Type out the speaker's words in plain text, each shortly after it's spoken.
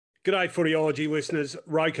G'day Footyology listeners,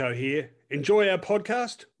 Roko here. Enjoy our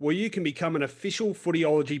podcast? Well, you can become an official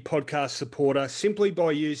Footyology podcast supporter simply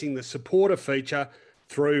by using the supporter feature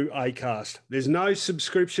through Acast. There's no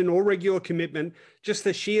subscription or regular commitment, just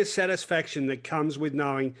the sheer satisfaction that comes with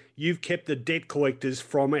knowing you've kept the debt collectors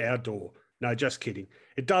from our door. No, just kidding.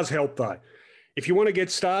 It does help though. If you want to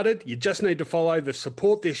get started, you just need to follow the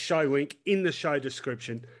support this show link in the show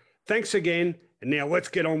description. Thanks again, and now let's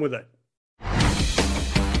get on with it.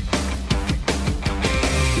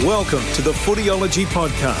 Welcome to the Footyology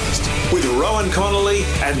Podcast with Rowan Connolly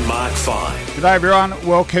and Mark Fine. G'day everyone,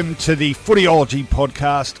 welcome to the Footyology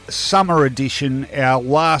Podcast Summer Edition, our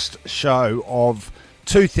last show of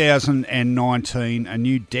 2019, a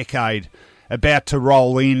new decade about to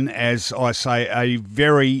roll in. As I say, a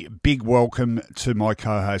very big welcome to my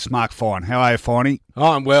co-host Mark Fine. How are you, Finey?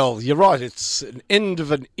 I'm well. You're right, it's an end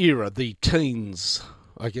of an era, the teens,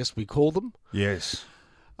 I guess we call them. Yes.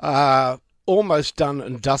 Almost done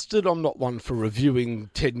and dusted. I'm not one for reviewing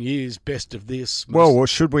 10 years best of this. Well,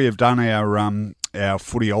 should we have done our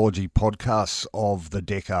Footyology podcasts of the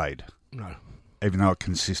decade? No. Even though it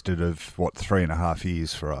consisted of, 3.5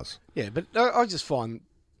 years for us? Yeah, but I just find,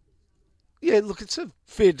 look, it's a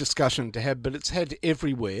fair discussion to have, but it's had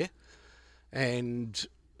everywhere. And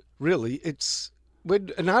really, it's when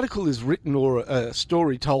an article is written or a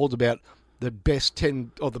story told about the best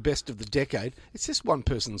 10 or the best of the decade, it's just one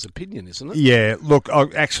person's opinion, isn't it? Yeah, look,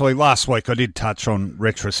 actually last week I did touch on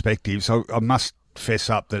retrospectives. I must fess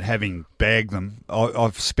up that having bagged them,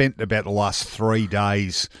 I've spent about the last 3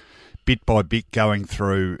 days bit by bit going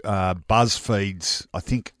through BuzzFeed's, I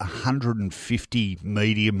think, 150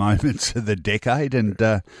 media moments of the decade, and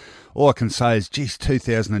all I can say is, geez,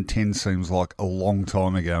 2010 seems like a long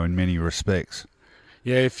time ago in many respects.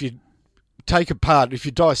 Yeah, if you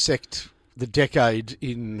dissect the decade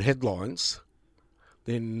in headlines,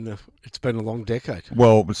 then it's been a long decade.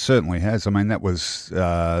 Well, it certainly has. I mean, that was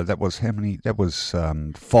how many? That was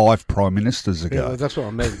 5 prime ministers ago. Yeah, that's what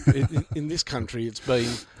I mean. in this country, it's been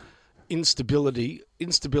instability.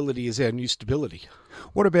 Instability is our new stability.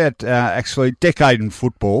 What about actually decade in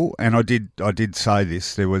football? And I did say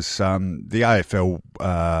this. There was the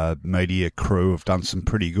AFL media crew have done some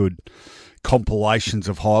pretty good compilations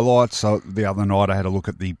of highlights. So the other night I had a look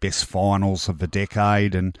at the best finals of the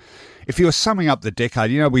decade, and if you were summing up the decade,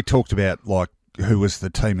 we talked about like who was the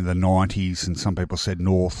team of the 90s, and some people said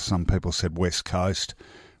North, some people said West Coast.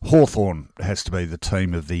 Hawthorn has to be the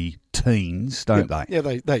team of the teens, don't they? Yeah,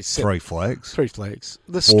 they set 3 flags. 3 flags.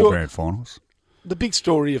 4 grand finals. The big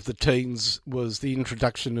story of the teens was the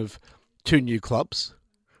introduction of 2 new clubs,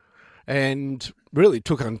 and really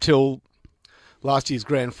took until last year's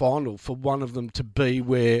grand final for one of them to be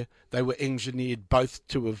where they were engineered both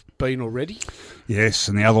to have been already. Yes,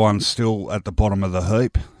 and the other one's still at the bottom of the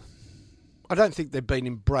heap. I don't think they've been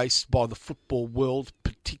embraced by the football world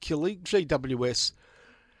particularly. GWS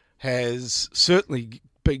has certainly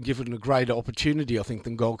been given a greater opportunity, I think,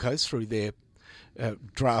 than Gold Coast through their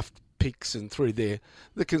draft picks and through the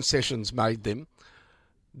concessions made them.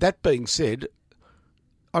 That being said,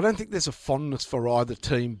 I don't think there's a fondness for either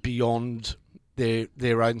team beyond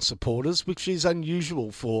their own supporters, which is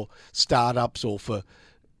unusual for startups or for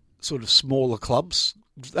sort of smaller clubs.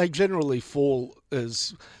 They generally fall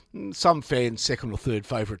as some fans' second or third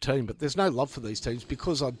favourite team, but there's no love for these teams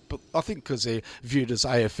because I think because they're viewed as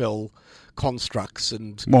AFL constructs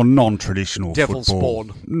and non-traditional devil football,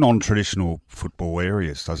 spawn. Non-traditional football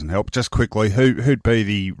areas doesn't help. Just quickly, who'd be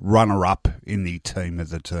the runner-up in the team of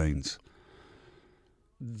the teens?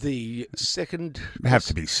 The second It'd have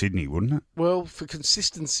to be Sydney, wouldn't it? Well, for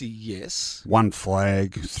consistency, yes. 1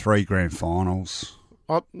 flag, 3 grand finals.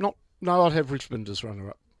 I'd have Richmond as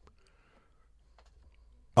runner-up.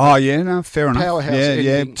 Oh yeah, no, fair enough. Powerhouse ending.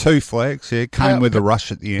 Yeah, 2 flags. Yeah, came with a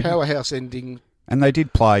rush at the end. Powerhouse ending, and they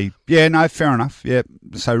did play. Yeah, no, fair enough. Yeah,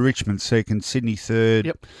 so Richmond second, Sydney third,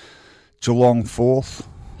 yep. Geelong fourth,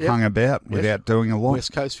 yep. Hung about without doing a lot.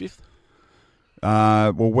 West Coast fifth.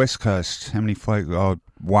 Well, West Coast, how many flags?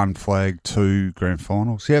 1 flag, 2 grand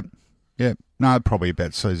finals. Yep. No, probably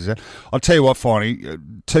about seasons. I'll tell you what, Finey,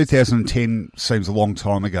 2010 seems a long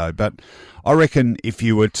time ago, but I reckon if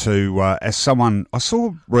you were to, as someone, I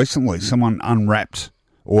saw recently someone unwrapped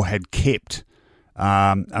or had kept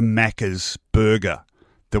a Macca's burger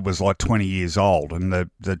that was like 20 years old and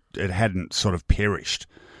it hadn't sort of perished.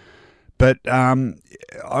 But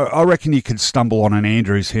I reckon you could stumble on an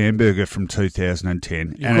Andrews hamburger from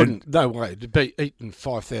 2010. You couldn't. No way. It'd be eaten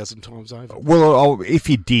 5,000 times over. Well, if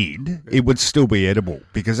you did, it would still be edible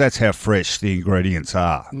because that's how fresh the ingredients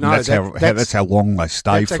are. No, that's how long they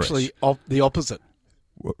stay fresh. That's actually the opposite.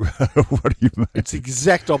 What do you mean? It's the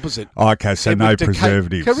exact opposite. Oh, okay, so It no would decay-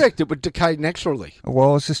 preservatives. Correct. It would decay naturally.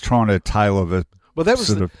 Well, I was just trying to tailor the Well, that was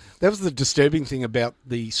sort of... that was the disturbing thing about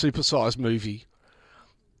the Supersize movie.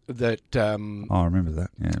 That Oh, I remember that.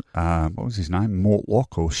 Yeah. What was his name?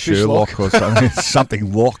 Mortlock or Sherlock or something?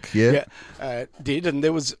 Something Lock. Yeah. did, and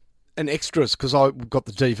there was an extras because I got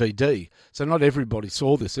the DVD, so not everybody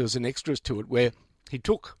saw this. There was an extras to it where he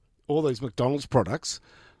took all these McDonald's products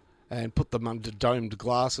and put them under domed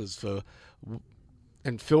glasses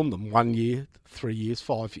and filmed them 1 year, 3 years,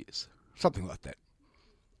 5 years, something like that.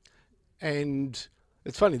 And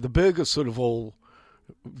it's funny, the burgers sort of all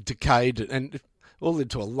decayed and all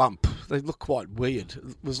into a lump. They look quite weird.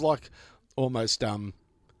 It was like almost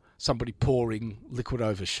somebody pouring liquid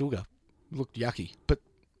over sugar. It looked yucky. But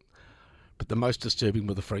the most disturbing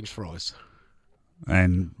were the French fries.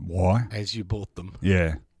 And why? As you bought them.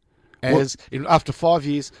 Yeah. After 5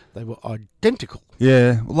 years, they were identical.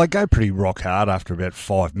 Yeah. Well, they go pretty rock hard after about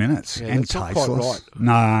 5 minutes. Yeah, and that's not tasteless. quite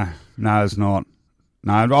right. No, it's not.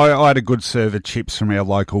 No, I had a good serve of chips from our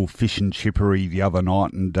local fish and chippery the other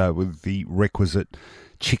night, and with the requisite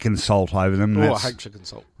chicken salt over them. I hate chicken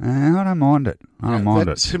salt. I don't mind it. I don't mind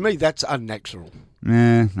it. To me, that's unnatural.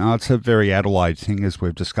 Yeah, no, it's a very Adelaide thing, as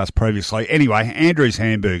we've discussed previously. Anyway, Andrew's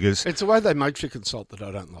Hamburgers. It's the way they make chicken salt that I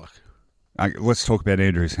don't like. Let's talk about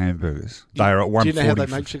Andrew's Hamburgers. They are at 140. Do you know how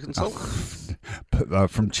they make chicken salt?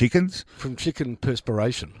 From chickens? From chicken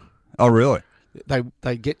perspiration. Oh, really?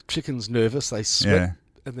 They get chickens nervous, they sweat,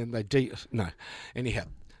 and then they No. Anyhow,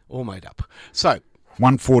 all made up. So,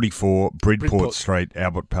 144 Bridport Street,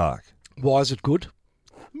 Albert Park. Why is it good?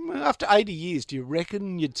 After 80 years, do you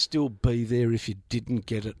reckon you'd still be there if you didn't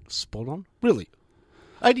get it spot on? Really?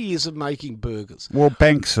 80 years of making burgers. Well,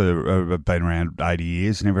 banks have been around 80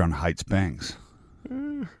 years and everyone hates banks.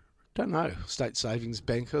 Don't know. State Savings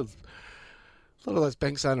Bank. A lot of those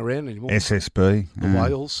banks aren't around anymore. SSB. The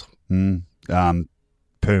Wales.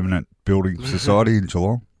 Permanent Building Society in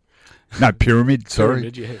Geelong. No, Pyramid, sorry.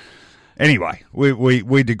 Pyramid, yeah. Anyway,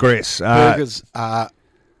 we digress. Burgers are...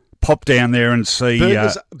 Pop down there and see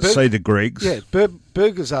the Gregs. Yeah,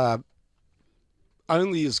 burgers are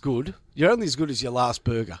only as good. You're only as good as your last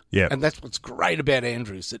burger. Yeah. And that's what's great about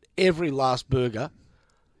Andrews, that every last burger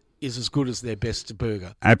is as good as their best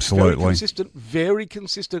burger. Absolutely. Very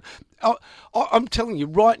consistent. I'm telling you,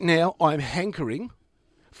 right now, I'm hankering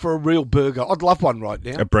for a real burger. I'd love one right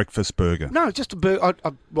now. A breakfast burger. No, just a burger.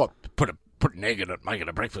 Put an egg in it, make it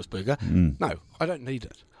a breakfast burger. No, I don't need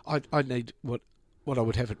it. I need what I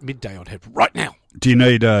would have at midday, I'd have right now. Do you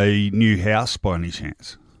need a new house by any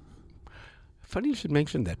chance? Funny you should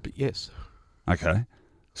mention that, but yes. Okay.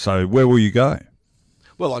 So where will you go?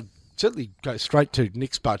 Well, I'd certainly go straight to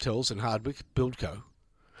Nick's Bartels in Hardwick, Buildco,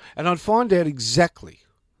 and I'd find out exactly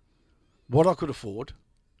what I could afford.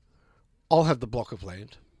 I'll have the block of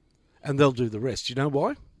land, and they'll do the rest. You know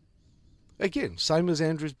why? Again, same as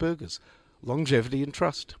Andrew's Burgers. Longevity and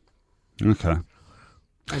trust. Okay.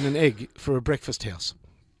 And an egg for a breakfast house.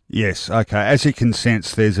 Yes, okay. As you can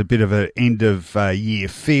sense, there's a bit of an end-of-year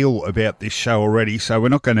feel about this show already, so we're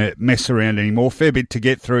not going to mess around anymore. Fair bit to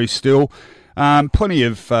get through still. Plenty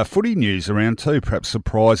of footy news around too, perhaps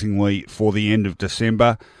surprisingly for the end of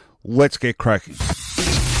December. Let's get cracking.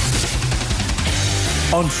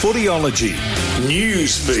 On Footyology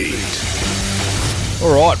Newsfeed.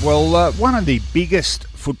 All right, well, one of the biggest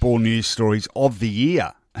football news stories of the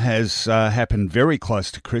year has happened very close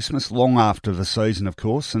to Christmas, long after the season, of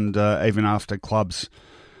course, and even after clubs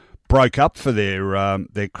broke up for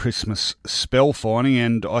their Christmas spell finding.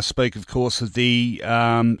 And I speak, of course, of the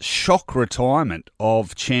shock retirement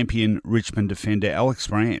of champion Richmond defender Alex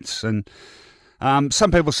Rance. And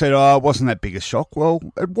some people said, oh, it wasn't that big a shock. Well,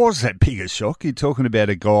 it was that big a shock. You're talking about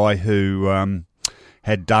a guy who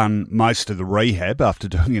had done most of the rehab after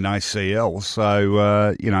doing an ACL.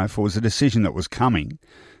 So, if it was a decision that was coming,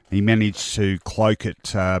 he managed to cloak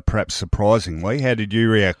it perhaps surprisingly. How did you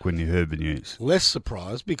react when you heard the news? Less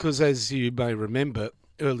surprised, because as you may remember,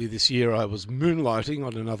 earlier this year I was moonlighting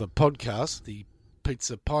on another podcast, the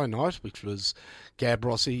Pizza Pie Night, which was Gab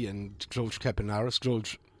Rossi and George Kapanaris.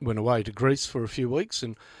 George went away to Greece for a few weeks,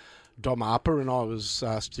 and Dom Harper and I was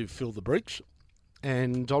asked to fill the breach.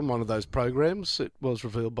 And on one of those programs, it was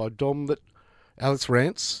revealed by Dom that Alex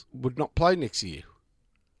Rance would not play next year.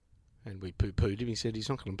 And we poo-pooed him. He said he's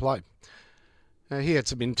not going to play. He had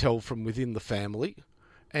some intel from within the family.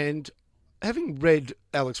 And having read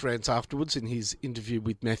Alex Rance afterwards in his interview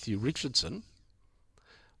with Matthew Richardson,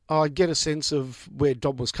 I get a sense of where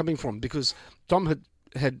Dom was coming from, because Dom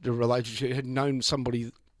had a relationship, had known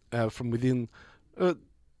somebody from within,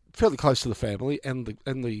 fairly close to the family and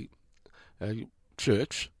the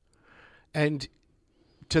church, and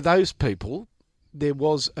to those people, there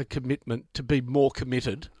was a commitment to be more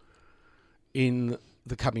committed in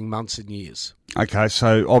the coming months and years. Okay,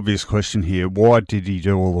 so obvious question here. Why did he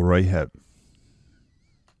do all the rehab?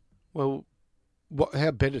 Well,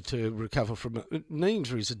 how better to recover from knee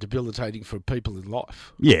injuries are debilitating for people in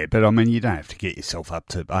life. Yeah, but I mean, you don't have to get yourself up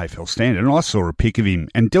to AFL standard. And I saw a pic of him,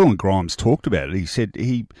 and Dylan Grimes talked about it. He said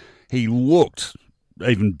he looked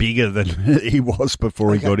even bigger than he was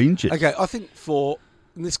before he got injured. Okay, I think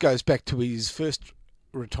and this goes back to his first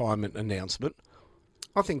retirement announcement,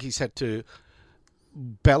 I think he's had to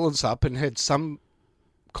balance up and had some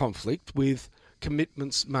conflict with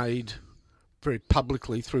commitments made very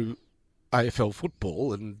publicly through AFL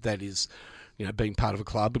football, and that is, being part of a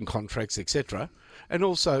club and contracts, etc., and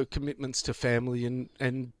also commitments to family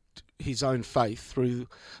and his own faith through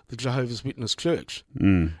the Jehovah's Witness Church.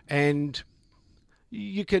 And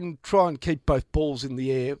you can try and keep both balls in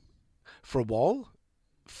the air for a while.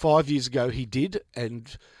 5 years ago he did,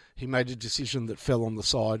 and he made a decision that fell on the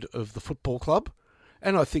side of the football club,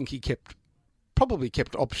 and I think he probably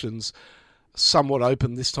kept options somewhat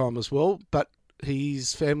open this time as well, but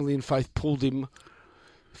his family and faith pulled him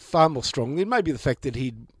far more strongly. And maybe the fact that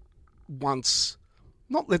he'd once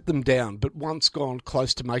not let them down, but once gone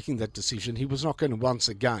close to making that decision, he was not going to once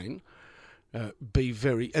again be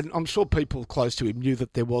very... And I'm sure people close to him knew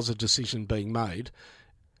that there was a decision being made.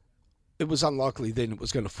 It was unlikely then it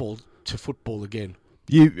was going to fall to football again.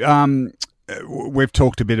 We've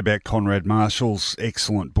talked a bit about Conrad Marshall's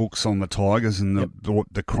excellent books on the Tigers and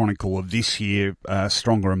the chronicle of this year,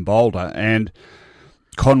 Stronger and Bolder. And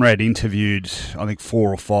Conrad interviewed, I think,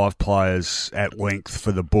 4 or 5 players at length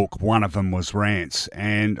for the book. One of them was Rance.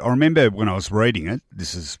 And I remember when I was reading it,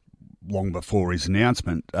 this is long before his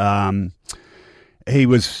announcement, he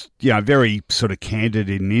was, very sort of candid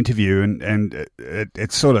in an interview, and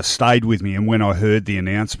it sort of stayed with me. And when I heard the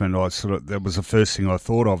announcement, that was the first thing I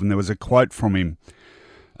thought of. And there was a quote from him,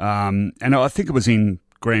 and I think it was in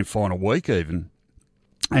grand final week even.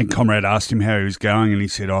 And Conrad asked him how he was going, and he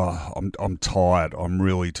said, I'm tired. I'm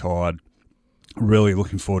really tired. Really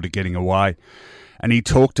looking forward to getting away. And he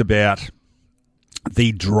talked about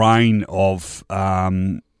the drain of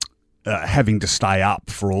having to stay up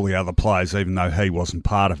for all the other players, even though he wasn't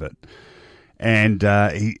part of it. And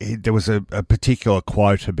there was a particular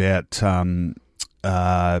quote about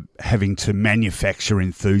having to manufacture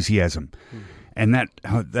enthusiasm. And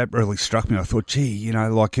that really struck me. I thought, gee,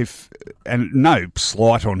 and no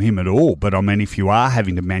slight on him at all, but I mean, if you are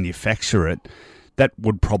having to manufacture it, that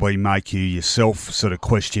would probably make you yourself sort of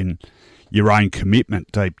question your own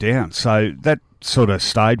commitment deep down. So that sort of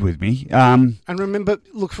stayed with me. And remember,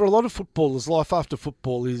 look, for a lot of footballers, life after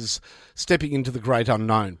football is stepping into the great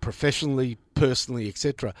unknown, professionally, personally,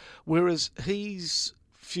 etc. Whereas his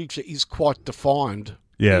future is quite defined.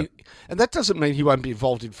 Yeah. And that doesn't mean he won't be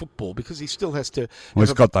involved in football, because he still has to... Well,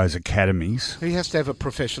 he's got those academies. He has to have a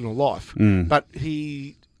professional life. But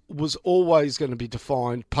he was always going to be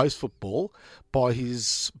defined post-football by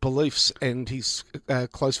his beliefs and his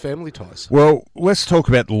close family ties. Well, let's talk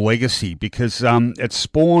about the legacy, because it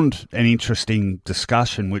spawned an interesting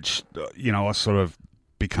discussion, which, I sort of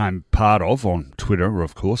became part of on Twitter,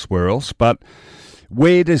 of course, where else, but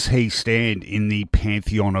where does he stand in the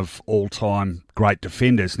pantheon of all-time great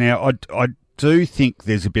defenders? Now, I do think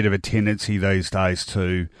there's a bit of a tendency these days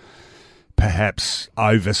to perhaps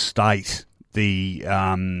overstate the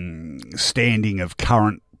standing of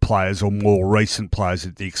current players or more recent players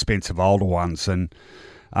at the expense of older ones, and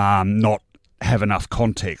not have enough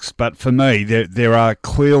context. But for me, there are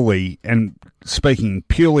clearly, and speaking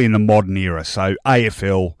purely in the modern era, so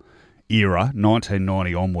AFL era,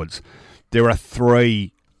 1990 onwards, there are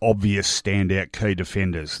 3 obvious standout key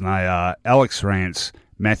defenders, and they are Alex Rance,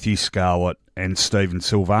 Matthew Scarlett, and Stephen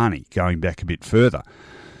Silvani, going back a bit further.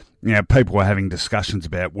 Now, people were having discussions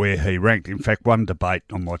about where he ranked. In fact, one debate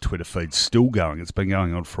on my Twitter feed's still going. It's been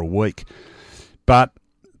going on for a week. But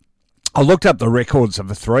I looked up the records of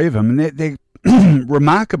the 3 of them, and they're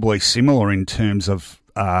remarkably similar in terms of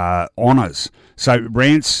honours. So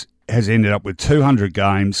Rance has ended up with 200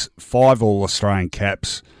 games, 5 All-Australian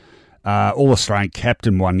caps, All-Australian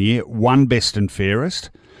captain 1 year, 1 best and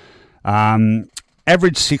fairest,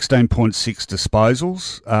 average 16.6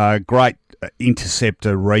 disposals, great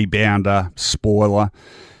interceptor, rebounder, spoiler.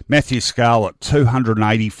 Matthew Scarlett,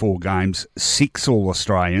 284 games, 6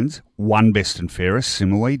 All-Australians, 1 best and fairest,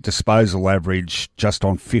 similarly. Disposal average just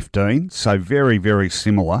on 15, so very, very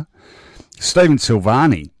similar. Stephen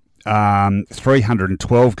Silvani,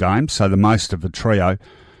 312 games, so the most of the trio.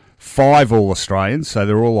 5 All-Australians, so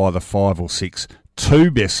they're all either 5 or 6. 2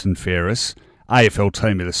 best and fairest, AFL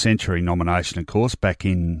Team of the Century nomination, of course, back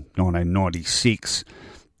in 1996.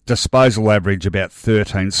 Disposal average about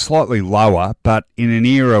 13, slightly lower, but in an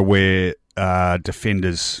era where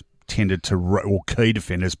defenders tended to, or key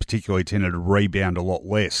defenders particularly, tended to rebound a lot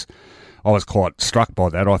less. I was quite struck by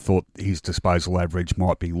that. I thought his disposal average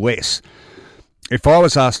might be less. If I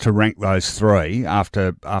was asked to rank those three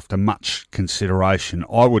after much consideration,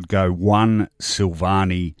 I would go 1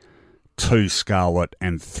 Silvani, 2 Scarlett,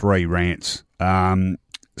 and 3 Rance.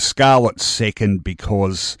 Scarlett second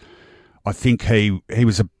because I think he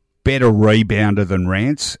was a better rebounder than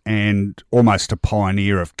Rance and almost a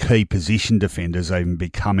pioneer of key position defenders even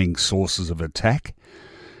becoming sources of attack.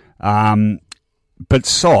 But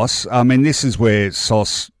Sauce, I mean, this is where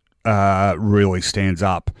Sauce really stands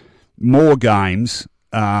up. More games,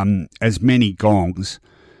 as many gongs,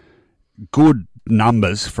 good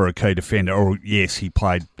numbers for a key defender. Or yes, he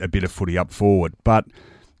played a bit of footy up forward, but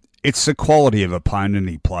it's the quality of opponent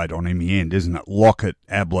he played on in the end, isn't it? Lockett,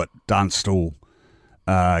 Ablett, Dunstall,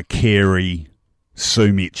 Carey,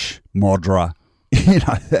 Sumich, Modra.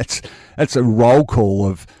 That's a roll call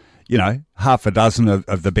of, half a dozen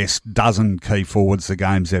of the best dozen key forwards the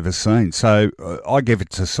game's ever seen. So I give it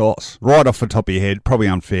to Sauce. Right off the top of your head, probably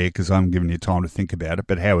unfair because I haven't given you time to think about it,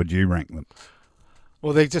 but how would you rank them?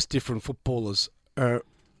 Well, they're just different footballers. To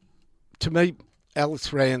me,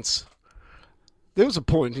 Alex Rance, there was a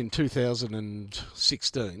point in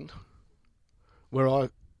 2016 where I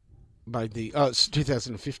made it's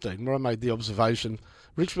 2015, where I made the observation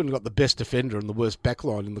Richmond got the best defender and the worst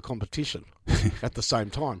backline in the competition at the same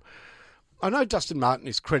time. I know Dustin Martin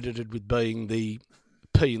is credited with being the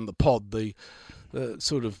pea in the pod, the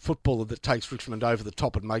sort of footballer that takes Richmond over the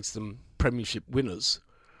top and makes them premiership winners.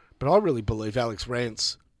 But I really believe Alex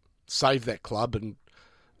Rance saved that club, and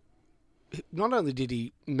not only did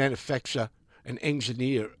he manufacture and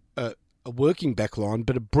engineer a working backline,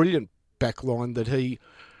 but a brilliant backline that he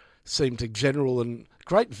seemed to general and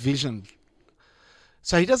great vision.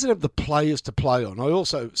 So he doesn't have the players to play on. I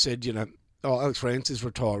also said, Alex Rance is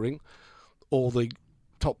retiring. All the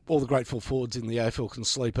great full forwards in the AFL can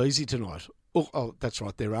sleep easy tonight. Oh, that's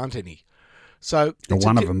right, there aren't any. So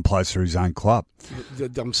one of them plays for his own club.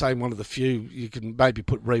 I'm saying one of the few. You can maybe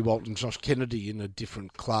put Rewalt and Josh Kennedy in a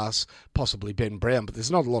different class, possibly Ben Brown, but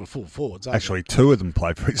there's not a lot of full forwards. Actually, 2 of them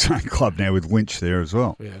play for his own club now with Lynch there as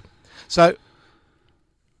well. Yeah. So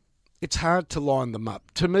it's hard to line them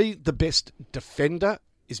up. To me, the best defender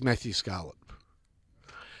is Matthew Scarlett.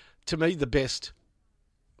 To me, the best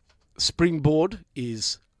springboard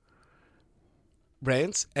is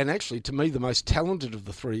Rance, and actually, to me, the most talented of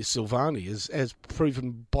the three is Silvani, as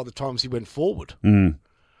proven by the times he went forward. Mm.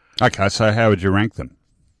 Okay, so how would you rank them?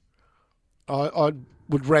 I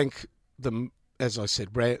would rank them, as I said,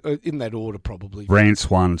 in that order probably. Rance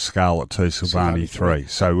 1, Scarlett 2, Silvani 3.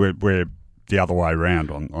 So we're the other way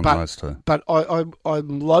around on those two. But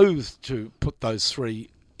I'm loath to put those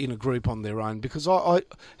three in a group on their own because I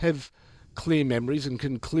have clear memories and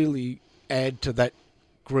can clearly add to that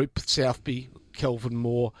group Southby, Kelvin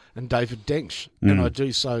Moore and David Dench. And I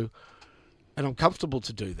do so, and I'm comfortable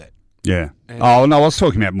to do that. Yeah. I was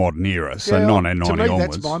talking about modern era, so 1990 to me,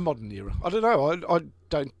 onwards. that's my modern era. I don't know. I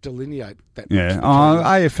don't delineate that much. Yeah.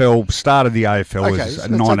 AFL, start of the AFL is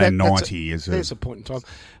 1990. There's a point in time.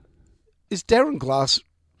 Is Darren Glass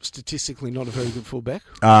statistically not a very good fullback?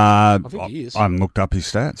 I think he is. I haven't looked up his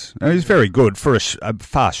stats. He's very good for a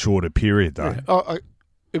far shorter period, though. Yeah.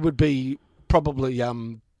 It would be probably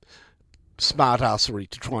smart arsery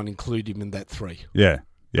to try and include him in that 3. Yeah.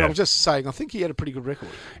 Yeah. But I'm just saying, I think he had a pretty good record.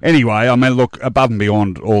 Anyway, I mean, look, above and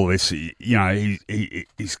beyond all this,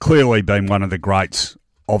 he's clearly been one of the greats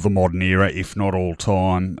of the modern era, if not all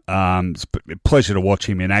time. It's a pleasure to watch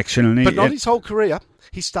him in action. But not his whole career.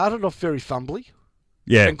 He started off very fumbly.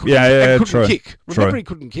 Yeah, and couldn't true. kick. Remember, he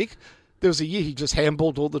couldn't kick. There was a year he just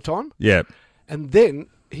handballed all the time. Yeah. And then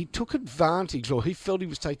he took advantage, or he felt he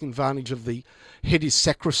was taking advantage of the head is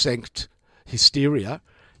sacrosanct hysteria,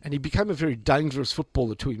 and he became a very dangerous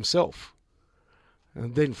footballer to himself.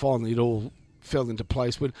 And then finally it all fell into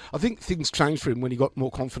place when I think things changed for him when he got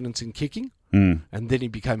more confidence in kicking, and then he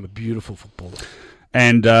became a beautiful footballer.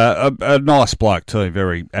 And a nice bloke too,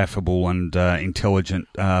 very affable and intelligent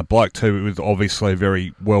bloke too, with obviously a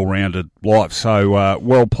very well-rounded life. So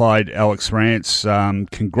well played, Alex Rance.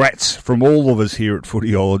 Congrats from all of us here at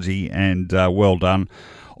Footyology, and well done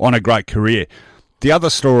on a great career. The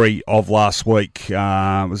other story of last week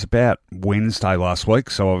was about Wednesday last week,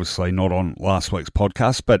 so obviously not on last week's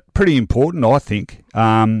podcast, but pretty important, I think,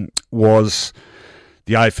 was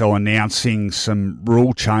the AFL announcing some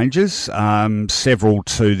rule changes, several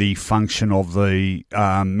to the function of the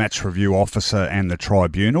match review officer and the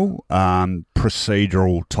tribunal,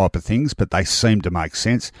 procedural type of things, but they seem to make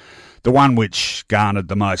sense. The one which garnered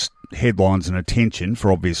the most headlines and attention,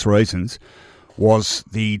 for obvious reasons, was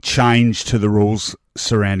the change to the rules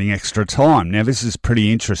surrounding extra time. Now, this is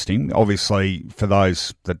pretty interesting. Obviously, for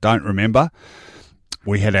those that don't remember,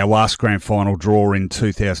 we had our last grand final draw in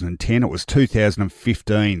 2010. It was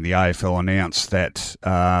 2015 the AFL announced that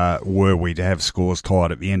were we to have scores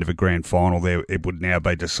tied at the end of a grand final, it would now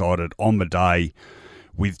be decided on the day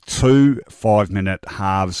with 2 5-minute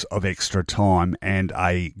halves of extra time and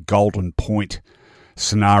a golden point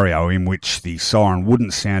scenario in which the siren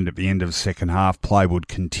wouldn't sound at the end of the second half. Play would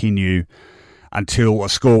continue until a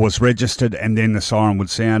score was registered, and then the siren would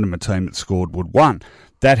sound and the team that scored would win.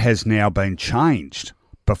 That has now been changed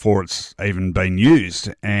before it's even been used,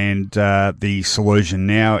 and the solution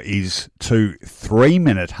now is 2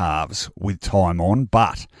 3-minute halves with time on,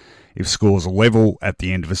 but if scores are level at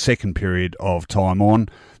the end of a second period of time on,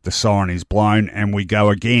 the siren is blown and we go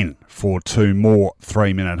again for 2 more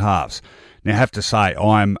 3-minute halves. Now, I have to say,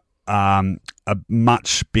 I'm a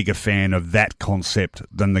much bigger fan of that concept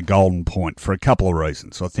than the golden point for a couple of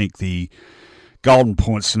reasons. I think the golden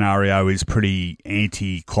point scenario is pretty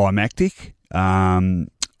anticlimactic.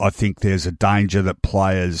 I think there's a danger that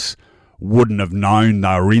players wouldn't have known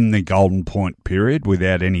they were in the golden point period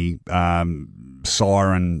without any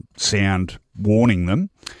siren sound warning them.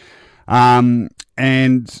 And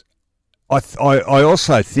I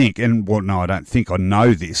also think, and well, no, I don't think, I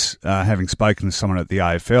know this, having spoken to someone at the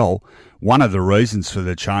AFL, one of the reasons for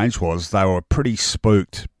the change was they were pretty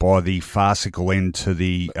spooked by the farcical end to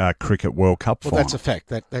the Cricket World Cup final. Well, that's a fact.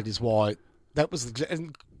 That is why that was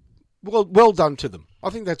and well done to them. I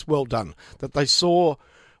think that's well done, that they saw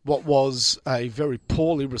what was a very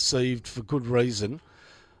poorly received, for good reason,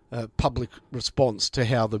 public response to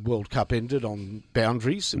how the World Cup ended on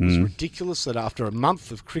boundaries. It was ridiculous that after a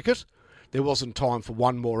month of cricket, there wasn't time for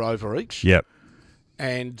one more over each. Yep.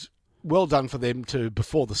 And well done for them to,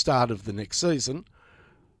 before the start of the next season,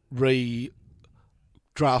 redraft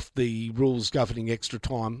the rules governing extra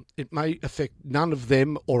time. It may affect none of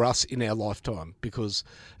them or us in our lifetime, because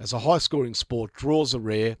as a high-scoring sport, draws are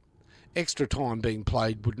rare. Extra time being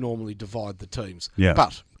played would normally divide the teams. Yeah.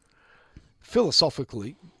 But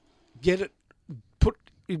philosophically, put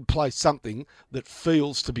in place something that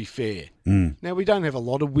feels to be fair. Now, we don't have a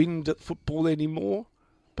lot of wind at football anymore,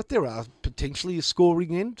 but there are potentially a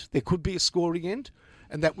scoring end. There could be a scoring end,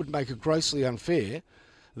 and that would make it grossly unfair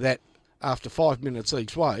that after 5 minutes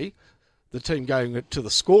each way, the team going to the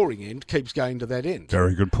scoring end keeps going to that end.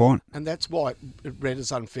 Very good point. And that's why it read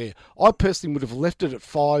as unfair. I personally would have left it at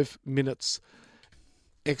 5 minutes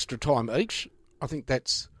extra time each. I think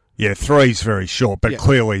that's... Yeah, 3's very short, but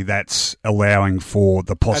clearly that's allowing for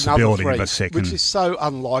the possibility of a second. Which is so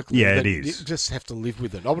unlikely. Yeah, that it is. You just have to live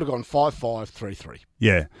with it. I would have gone 5-5, 3-3.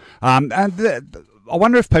 Yeah. And I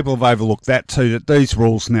wonder if people have overlooked that too, that these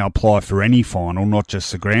rules now apply for any final, not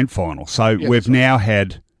just the grand final. So we've now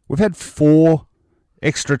had 4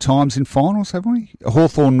 extra times in finals, haven't we?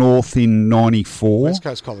 Hawthorn North in 94. West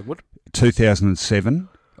Coast Collingwood. 2007.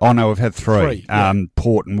 Oh, no, we've had 3. Yeah.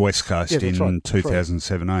 Port and West Coast in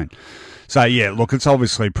 2017. So, yeah, look, it's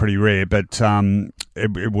obviously pretty rare, but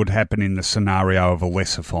it would happen in the scenario of a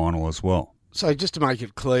lesser final as well. So, just to make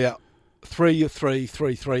it clear, 3-3,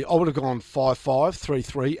 3-3. I would have gone 5-5,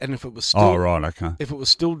 3-3, and if it was still... Oh, right, okay. If it was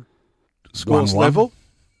still scores 1-1. level...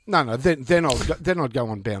 No, then I'd go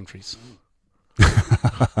on boundaries.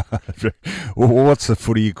 Well, what's the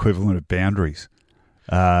footy equivalent of boundaries?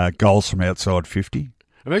 Goals from outside 50?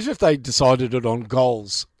 Imagine if they decided it on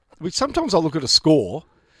goals. Sometimes I look at a score,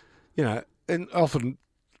 and often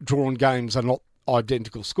drawn games are not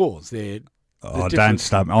identical scores. They're don't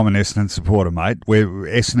stop. I'm an Essendon supporter, mate.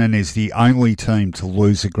 Essendon is the only team to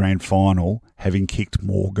lose a grand final having kicked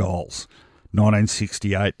more goals.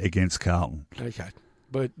 1968 against Carlton. Okay.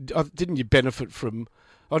 But didn't you benefit from...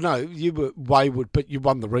 Oh, no, you were wayward, but you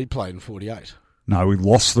won the replay in 48. No, we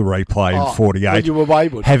lost the replay in 48. When you were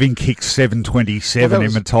wayward. Having kicked 7:27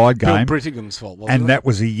 in the tie game. Bill Brittingham's fault, wasn't it? And that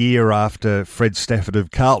was a year after Fred Stafford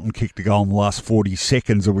of Carlton kicked a goal in the last 40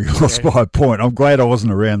 seconds and we lost by a point. I'm glad I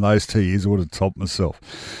wasn't around those 2 years. I would have topped myself.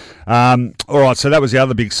 All right, so that was the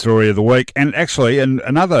other big story of the week. And actually,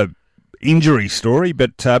 another injury story,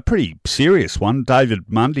 but pretty serious one. David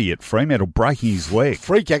Mundy at Fremantle breaking his leg.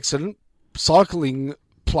 Freak accident, cycling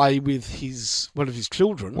play with one of his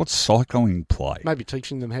children. What's cycling play? Maybe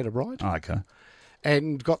teaching them how to ride. Oh, okay.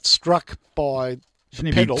 And got struck by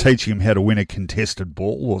Shouldn't he be teaching him how to win a contested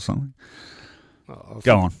ball or something?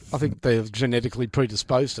 Go on. I think they're genetically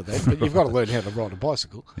predisposed to that, but you've got to learn how to ride a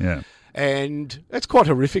bicycle. Yeah. And it's quite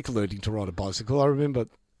horrific learning to ride a bicycle. I remember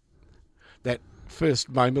that first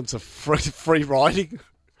moments of free riding.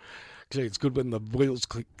 Gee, it's good when the wheels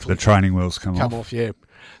click. The training wheels come off. Yeah.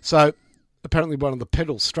 So apparently one of the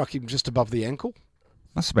pedals struck him just above the ankle.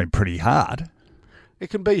 Must have been pretty hard. It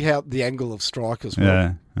can be how the angle of strike as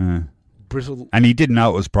well. Yeah. Brittle. And he didn't know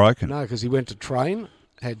it was broken. No, because he went to train,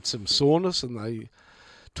 had some soreness, and they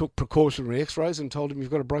took precautionary x-rays and told him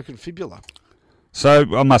you've got a broken fibula. So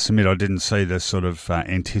I must admit I didn't see the sort of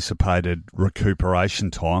anticipated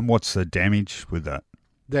recuperation time. What's the damage with that?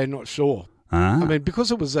 They're not sure. I mean,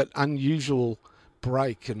 because it was that unusual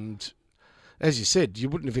break, and as you said, you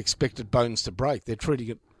wouldn't have expected bones to break. They're treating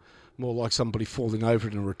it more like somebody falling over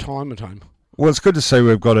in a retirement home. Well, it's good to see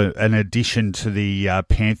we've got an addition to the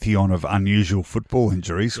pantheon of unusual football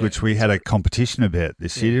injuries, which we had a competition about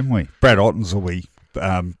this year, didn't we? Brad Ottens will be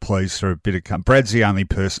pleased for a bit of... Brad's the only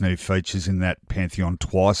person who features in that pantheon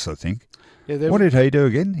twice, I think. Yeah, what did he do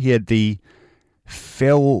again? He had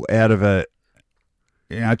fell out of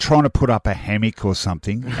trying to put up a hammock or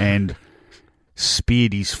something and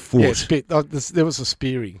speared his foot. Yeah, there was a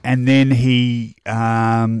spearing. And then he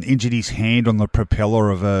injured his hand on the propeller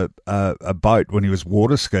of a boat when he was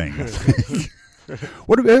water skiing. Who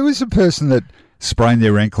was the person that sprained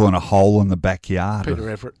their ankle in a hole in the backyard? Peter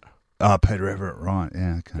Everett. Oh, Peter Everett, right,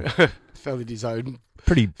 yeah, okay. Fell in his own...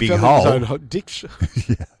 Pretty big hole. In his own ditch.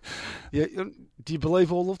 Yeah. Do you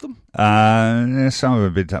believe all of them? Some of a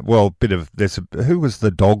bit... Well, who was the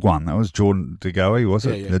dog one? That was Jordan DeGoey, was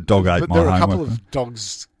it? Yeah. The dog ate my homework. There were a couple of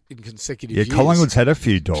dogs in consecutive years. Yeah, Collingwood's had a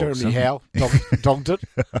few dogs. Jeremy Howe dogged it.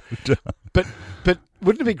 But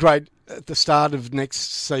wouldn't it be great at the start of next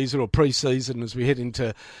season or pre-season as we head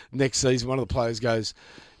into next season, one of the players goes,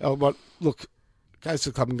 goes to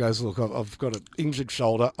the club and goes, look, I've got an injured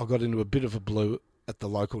shoulder. I got into a bit of a blue at the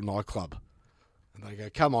local nightclub. And they go,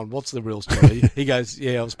 come on, what's the real story? He goes,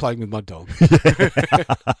 yeah, I was playing with my dog.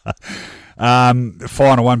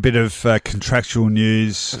 Final one bit of contractual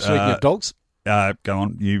news. Speaking of dogs. Go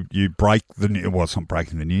on. You break the news. Well, it's not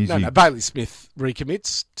breaking the news. No, Bailey Smith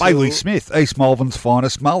recommits. Bailey Smith, East Malvern's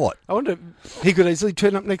finest mullet. I wonder, he could easily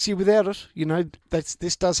turn up next year without it. You know, this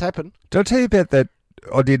does happen. Did I tell you about that?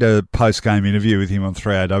 I did a post-game interview with him on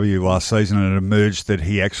 3AW last season, and it emerged that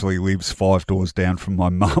he actually lives 5 doors down from my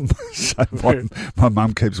mum. So my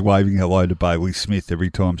mum keeps waving hello to Bailey Smith every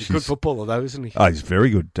time she's... He's a good footballer, though, isn't he? Oh, he's very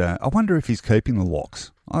good. I wonder if he's keeping the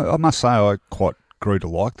locks. I must say I quite grew to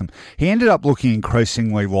like them. He ended up looking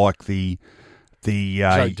increasingly like the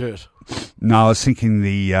Joe Dirt. No, I was thinking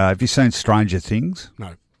have you seen Stranger Things?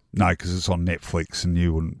 No, because it's on Netflix and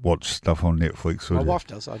you wouldn't watch stuff on Netflix. My wife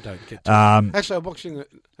does. I don't get to. Actually, I'm watching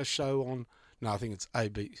a show on... No, I think it's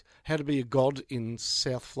AB. How to Be a God in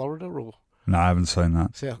South Florida? Or No, I haven't seen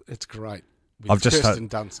that. It's great. I've just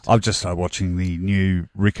started watching the new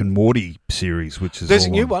Rick and Morty series, which is There's all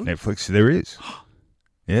a new on one? Netflix. There is.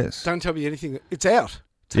 Yes. Don't tell me anything. It's out.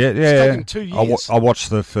 It's taken 2 years. I watched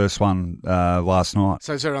the first one last night.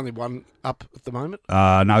 So is there only one up at the moment?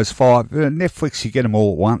 No, it's 5. Netflix, you get them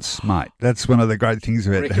all at once, mate. That's one of the great things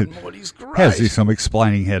about Rick and Morty's great. How's this? I'm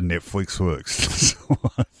explaining how Netflix works.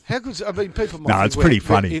 How good? I mean, people might. No, it's pretty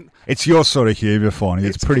funny. It's your sort of humour, Fonny.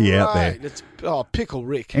 It's pretty out there. It's Pickle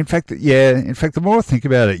Rick. In fact, the more I think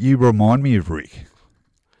about it, you remind me of Rick.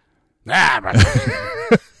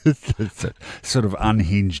 It's a sort of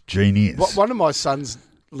unhinged genius. One of my sons,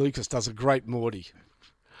 Lucas, does a great Morty.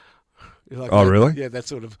 Really? Yeah, that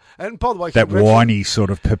sort of. And by the way, that whiny sort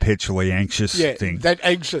of perpetually anxious thing. The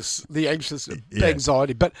anxious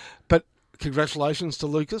anxiety. But congratulations to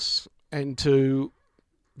Lucas and to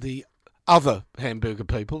the other hamburger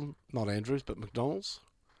people, not Andrews, but McDonald's.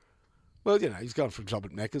 Well, he's gone for a job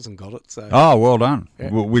at Macca's and got it. So. Oh, well done.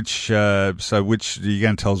 Yeah. Well, which are you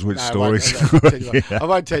going to tell us which stories? I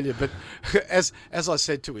won't tell you. But as I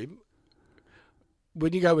said to him,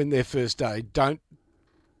 when you go in there first day, don't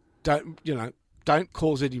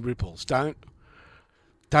cause any ripples. Don't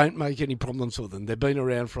make any problems with them. They've been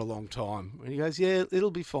around for a long time. And he goes, yeah,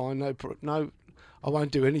 it'll be fine. No, I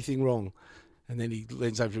won't do anything wrong. And then he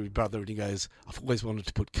leans over to his brother and he goes, I've always wanted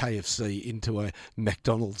to put KFC into a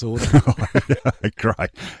McDonald's order.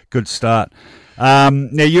 Great. Good start. Now,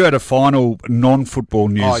 you had a final non-football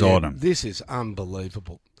news item. This is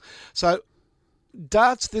unbelievable. So,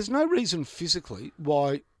 darts, there's no reason physically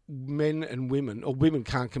why men and women, or women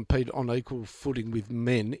can't compete on equal footing with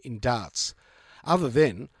men in darts, other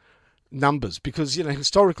than numbers. Because,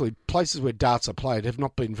 historically, places where darts are played have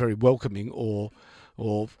not been very welcoming or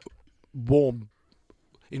warm,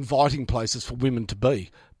 inviting places for women to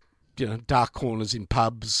be. dark corners in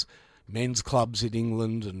pubs, men's clubs in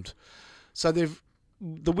England, and so the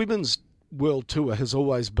women's World Tour has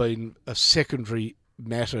always been a secondary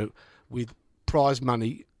matter with prize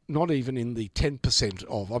money not even in the 10%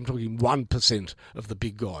 of, I'm talking 1% of the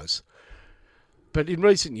big guys. But in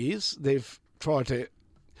recent years, they've tried to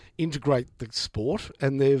integrate the sport,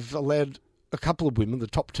 and they've allowed a couple of women, the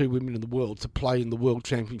top 2 women in the world, to play in the World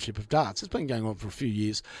Championship of Darts. It's been going on for a few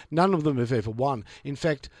years. None of them have ever won. In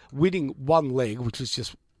fact, winning one leg, which is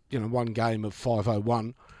just one game of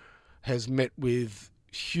 501, has met with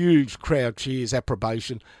huge crowd cheers,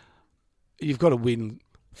 approbation. You've got to win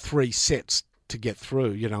 3 sets to get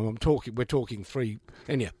through. We're talking 3.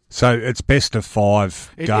 Anyhow. So it's best of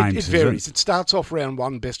 5 games. It varies. It starts off round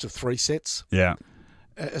 1, best of 3 sets. Yeah.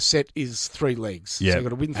 A set is 3 legs. Yeah. So you've got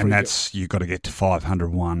to win 3. And that's, you've got to get to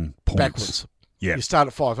 501 points. Backwards. Yeah. You start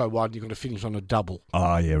at 501, you've got to finish on a double.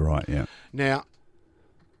 Oh, yeah, right, yeah. Now,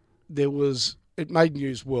 it made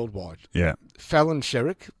news worldwide. Yeah. Fallon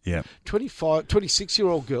Sherrick, yeah,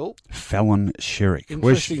 26-year-old girl. Fallon Sherrick.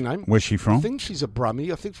 Interesting name. Where's she from? I think she's a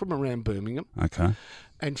Brummie. I think from around Birmingham. Okay.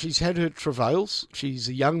 And she's had her travails. She's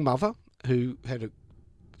a young mother who had a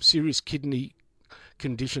serious kidney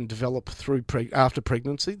condition develop after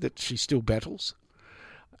pregnancy that she still battles.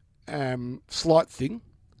 Slight thing.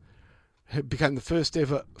 Became the first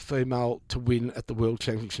ever female to win at the World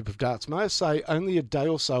Championship of Darts. May I say, only a day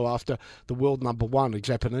or so after the world number 1, a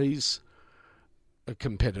Japanese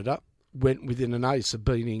competitor, went within an ace of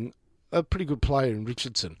beating a pretty good player in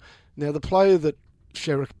Richardson. Now, the player that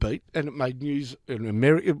Sherrick beat, and it made news in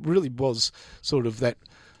America, it really was sort of that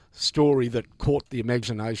story that caught the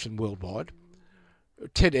imagination worldwide.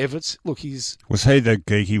 Ted Everts, look, Was he the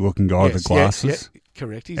geeky-looking guy with the glasses? Yeah,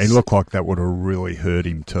 correct. He looked like that would have really hurt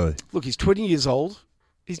him too. Look, he's 20 years old.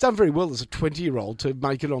 He's done very well as a 20-year-old to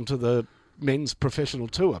make it onto the men's professional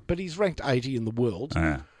tour, but he's ranked 80 in the world.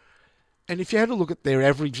 Yeah. And if you had a look at their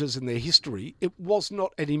averages and their history, it was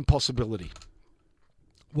not an impossibility.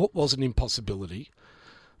 What was an impossibility?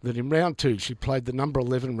 That in round 2, she played the number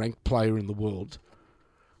 11 ranked player in the world,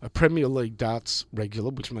 a Premier League darts regular,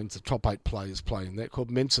 which means the top 8 players play in that, called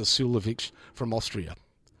Mensa Sulovic from Austria.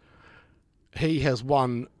 He has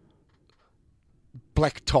won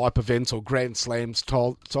black type events or Grand Slam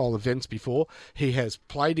style events before. He has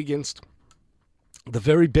played against the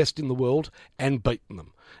very best in the world and beaten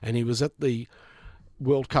them. And he was at the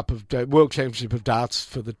World Championship of Darts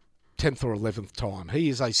for the 10th or 11th time. He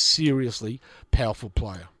is a seriously powerful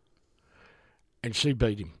player. And she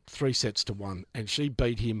beat him 3-1, and she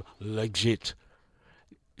beat him legit.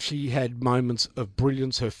 She had moments of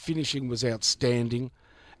brilliance. Her finishing was outstanding.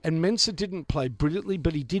 And Mensah didn't play brilliantly,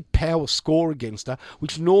 but he did power score against her,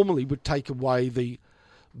 which normally would take away the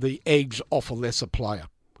edge off a lesser player.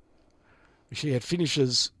 She had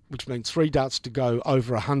finishes, which means 3 darts to go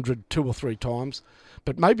over 100 2 or 3 times.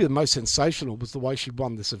 But maybe the most sensational was the way she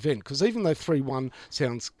won this event, because even though 3-1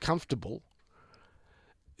 sounds comfortable,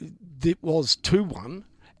 it was 2-1,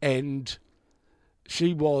 and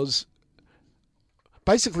she was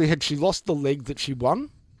basically, had she lost the leg that she won,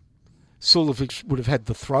 Sulovic would have had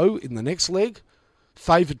the throw in the next leg,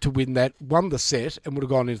 favoured to win that, won the set, and would have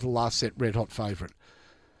gone into the last set red-hot favourite.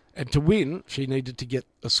 And to win, she needed to get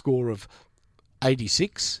a score of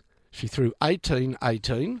 86. She threw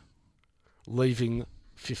 18-18, leaving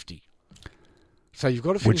 50. So you've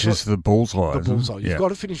got to finish... Which is the bullseye. The bullseye. You've got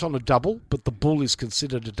to finish on a double, but the bull is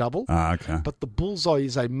considered a double. Ah, okay. But the bullseye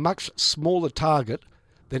is a much smaller target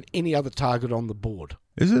than any other target on the board.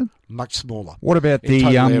 Is it? Much smaller. What about the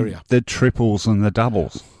triples and the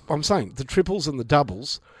doubles? I'm saying the triples and the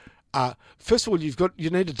doubles are... First of all, you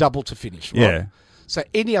need a double to finish, right? Yeah. So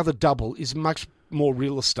any other double is much more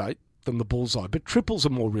real estate than the bullseye, but triples are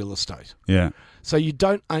more real estate. Yeah. So you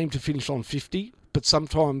don't aim to finish on 50, but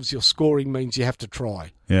sometimes your scoring means you have to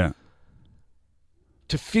try. Yeah.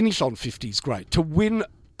 To finish on 50 is great. To win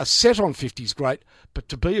a set on 50 is great, but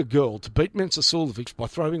to be a girl, to beat Mensa Sulovic by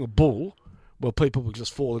throwing a bull, well, people were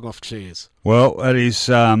just falling off chairs. Well, it is.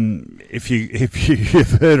 If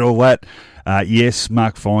you've heard all that, yes,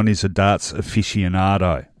 Mark Fine is a darts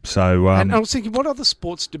aficionado. So, and I was thinking, what other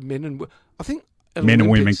sports do men and I think men and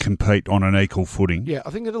women compete on an equal footing? Yeah, I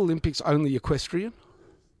think at Olympics only equestrian.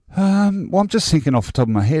 Well, I'm just thinking off the top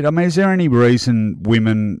of my head. I mean, is there any reason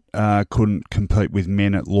women couldn't compete with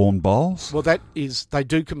men at lawn bowls? Well, they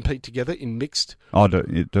do compete together in mixed. Oh, do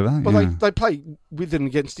they? Well, yeah. they play with and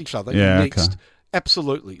against each other in mixed. Okay.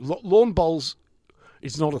 Absolutely. Lawn bowls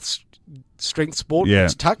is not a strength sport. Yeah.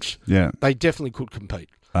 It's touch. Yeah. They definitely could compete.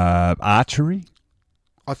 Archery?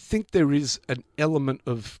 I think there is an element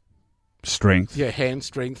of strength. Yeah, hand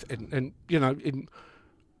strength and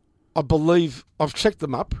I believe I've checked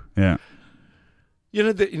them up. Yeah. You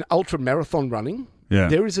know that in ultra marathon running, Yeah.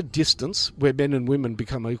 there is a distance where men and women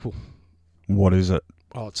become equal. What is it?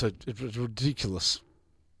 Oh, it's ridiculous.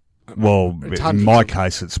 Well, It's in hundreds my of-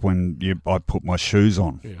 case, it's when I put my shoes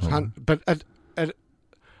on. Yeah, but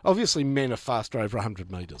obviously men are faster over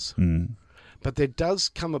 100 metres. Mm. But there does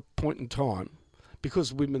come a point in time,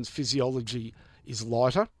 because women's physiology is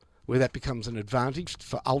lighter, where that becomes an advantage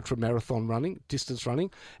for ultra-marathon running, distance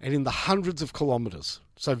running, and in the hundreds of kilometres,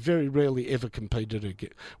 so very rarely ever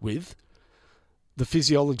competed with, the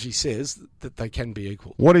physiology says that they can be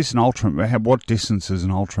equal. What is an ultra? What distance is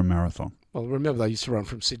an ultra marathon? Well, remember they used to run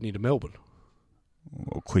from Sydney to Melbourne.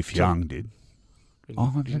 Well, Cliff Young did. In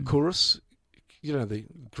Oh, Kouros, you know, the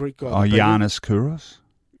Greek guy. Oh, that beat him. Giannis Kouros.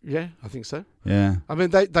 Yeah, I think so. Yeah. I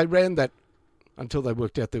mean, they ran that until they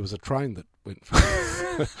worked out there was a train that went from...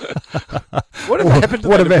 Whatever happened to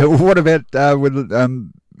What that? about with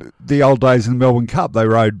the old days in the Melbourne Cup? They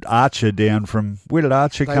rode Archer down from. Where did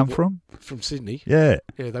Archer come from? From Sydney. Yeah.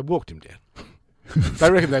 Yeah, they walked him down.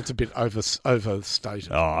 They reckon that's a bit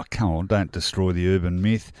overstated. Oh, come on, don't destroy the urban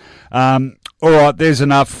myth. All right, there's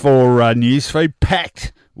enough for newsfeed,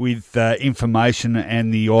 packed with information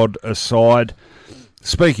and the odd aside.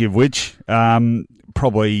 Speaking of which,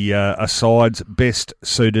 probably asides best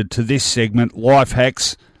suited to this segment, life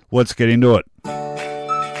hacks. Let's get into it.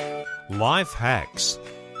 Life hacks.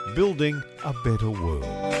 Building a better world.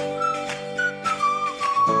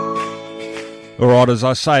 All right, as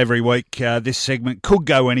I say every week, this segment could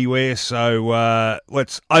go anywhere, so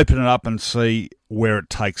let's open it up and see where it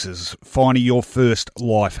takes us. Finey, your first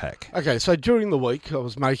life hack. Okay, so during the week I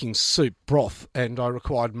was making soup broth and I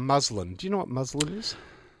required muslin. Do you know what muslin is?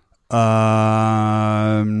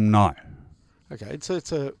 No. Okay, it's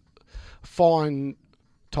a fine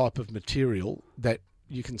type of material that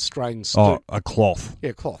you can strain stew. Oh, a cloth.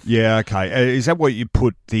 Yeah, cloth. Yeah, okay. Is that what you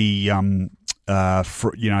put the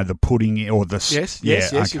the pudding in, or the Yes. Yeah,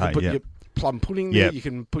 You can okay, put yeah. your plum pudding there. Yep. You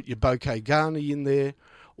can put your bouquet garni in there,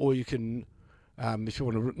 or you can, if you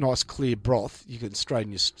want a nice clear broth, you can strain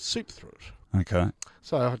your soup through it. Okay.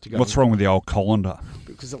 So I had to go. What's wrong with the old colander?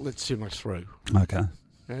 Because it lets too much through. Okay.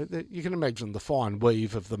 You can imagine the fine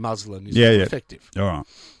weave of the muslin is Yeah. effective. All right.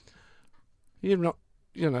 You're not,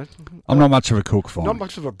 I'm not much of a cook, Finey. not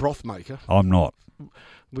much of a broth maker, I'm not.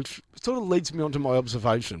 which sort of leads me on to my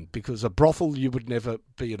observation, because a brothel you would never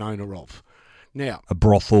be an owner of. Now, A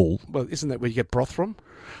brothel. well, isn't that where you get broth from?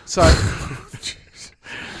 So,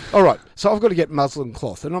 all right. So I've got to get muslin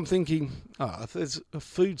cloth, and I'm thinking, if there's a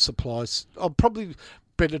food supply, I'll probably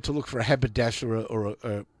better to look for a haberdasher or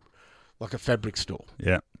a like a fabric store.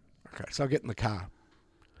 Yeah. Okay. So I get in the car,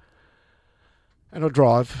 and I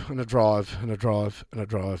drive, and I drive, and I drive, and I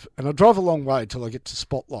drive, and I drive a long way till I get to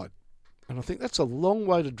Spotlight, and I think that's a long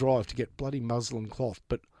way to drive to get bloody muslin cloth,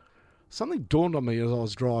 but something dawned on me as I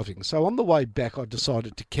was driving. So on the way back, I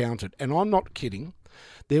decided to count it. And I'm not kidding.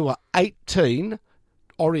 There were 18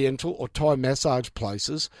 Oriental or Thai massage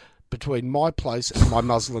places between my place and my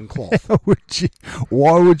muslin cloth.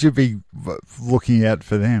 Why would you be looking out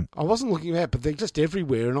for them? I wasn't looking at, but they're just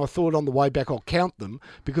everywhere. And I thought on the way back I'll count them,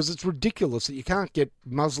 because it's ridiculous that you can't get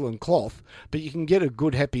muslin cloth, but you can get a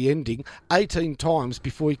good happy ending 18 times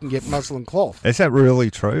before you can get muslin cloth. Is that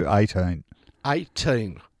really true? 18.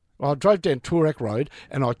 18. Well, I drove down Toorak Road,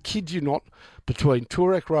 and I kid you not, between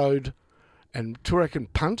Toorak Road and Toorak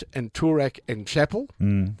and Punt and Toorak and Chapel,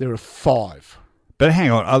 there are 5. But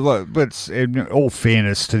hang on, let's, in all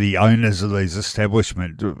fairness to the owners of these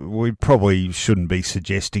establishments, we probably shouldn't be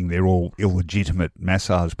suggesting they're all illegitimate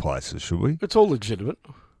massage places, should we? It's all legitimate.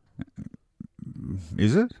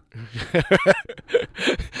 Is it?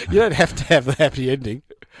 You don't have to have the happy ending.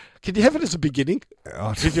 Can you have it as a beginning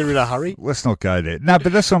if you're in a hurry? Let's not go there. No,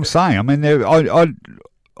 but that's what I'm saying. I mean,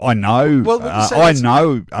 I know, Well, let me say I this.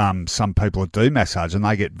 know some people that do massage, and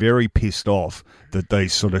they get very pissed off that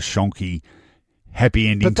these sort of shonky, happy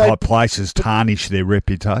ending But they- type places tarnish their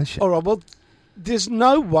reputation. All right, well, there's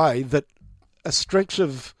no way that a stretch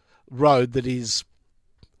of road that is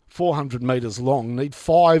 400 metres long need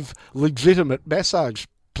 5 legitimate massage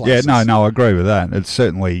places. Yeah, no, I agree with that. It's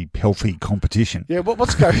certainly healthy competition. Yeah,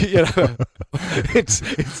 what's going?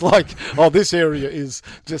 It's like, this area is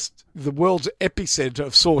just the world's epicenter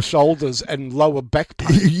of sore shoulders and lower back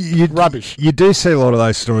pain. Rubbish. You do see a lot of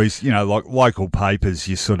those stories, like local papers.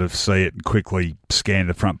 You sort of see it and quickly scan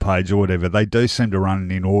the front page or whatever. They do seem to run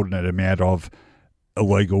an inordinate amount of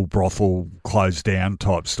illegal brothel closed down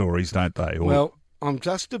type stories, don't they? Well, I'm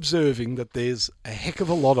just observing that there's a heck of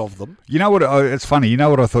a lot of them. You know what? It's funny. You know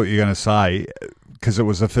what I thought you were going to say, because it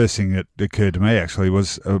was the first thing that occurred to me. Actually,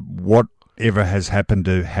 was what ever has happened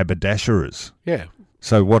to haberdasherers. Yeah.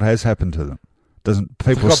 So what has happened to them? Doesn't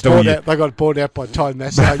people They got bought out by Thai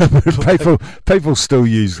massage. people still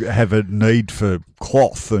have a need for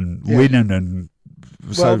cloth and linen, and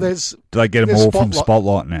so do they get them all from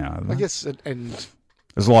Spotlight now? I guess, and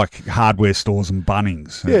it's like hardware stores and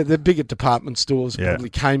Bunnings. Yeah, the bigger department stores, probably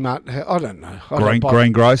Kmart. I don't know.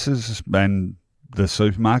 Greengrocers and the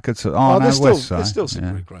supermarkets. There's still some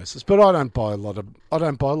greengrocers, but I don't buy a lot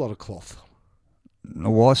of cloth.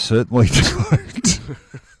 Well, I certainly don't.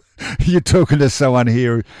 You're talking to someone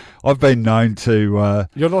here. I've been known to.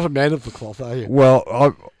 You're not a man of the cloth, are you?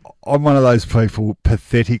 Well, I'm one of those people,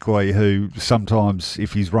 pathetically, who sometimes,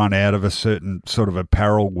 if he's run out of a certain sort of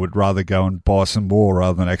apparel, would rather go and buy some more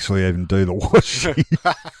rather than actually even do the washing.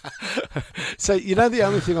 So, the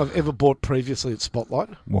only thing I've ever bought previously at Spotlight?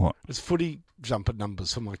 What? Is footy jumper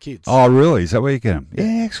numbers for my kids. Oh, really? Is that where you get them?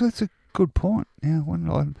 Yeah, actually, that's a good point. Yeah,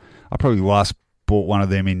 when I probably last bought one of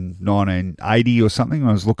them in 1980 or something.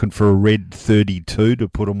 I was looking for a red 32 to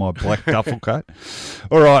put on my black duffel coat.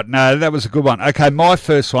 All right, no, that was a good one. Okay, my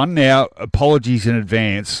first one. Now, apologies in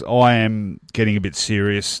advance. I am getting a bit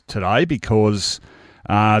serious today because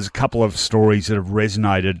there's a couple of stories that have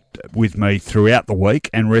resonated with me throughout the week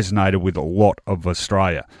and resonated with a lot of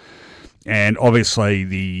Australia. And obviously,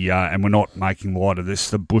 and we're not making light of this,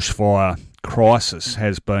 the bushfire crisis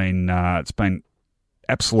has been, it's been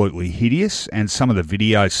absolutely hideous, and some of the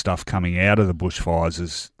video stuff coming out of the bushfires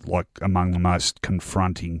is like among the most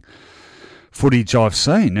confronting footage I've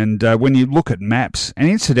seen. And when you look at maps, and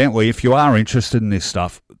incidentally, if you are interested in this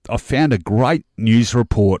stuff, I found a great news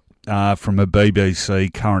report from a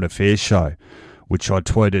BBC current affairs show, which I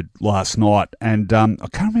tweeted last night, and I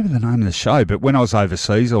can't remember the name of the show, but when I was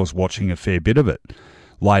overseas, I was watching a fair bit of it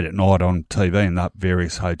late at night on TV in the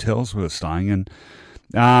various hotels we were staying in.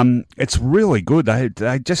 It's really good.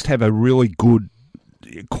 They just have a really good,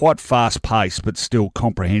 quite fast-paced but still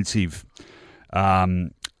comprehensive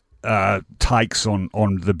takes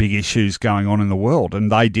on the big issues going on in the world.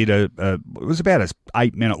 And they did it was about an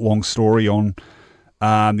 8-minute long story on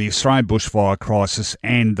the Australian bushfire crisis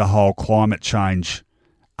and the whole climate change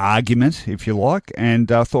argument, if you like,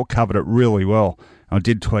 and I thought covered it really well. I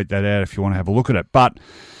did tweet that out if you want to have a look at it. But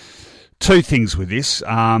two things with this.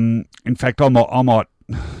 In fact, I might.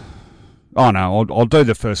 Oh no, I'll do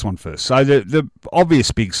the first one first. So the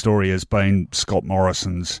obvious big story has been Scott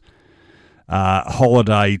Morrison's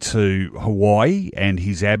holiday to Hawaii and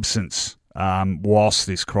his absence whilst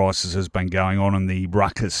this crisis has been going on and the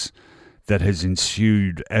ruckus that has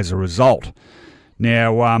ensued as a result.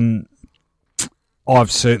 Now,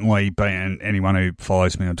 I've certainly been, anyone who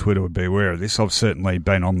follows me on Twitter would be aware of this, I've certainly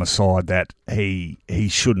been on the side that he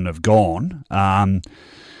shouldn't have gone.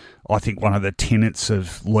 I think one of the tenets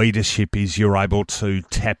of leadership is you're able to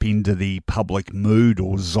tap into the public mood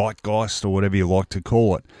or zeitgeist or whatever you like to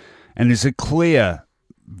call it. And there's a clear,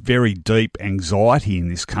 very deep anxiety in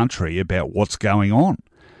this country about what's going on.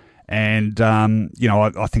 And,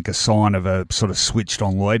 I think a sign of a sort of switched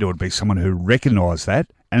on leader would be someone who recognised that.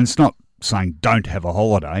 And it's not saying don't have a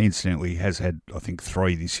holiday. Incidentally, he has had, I think,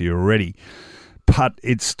 3 this year already. But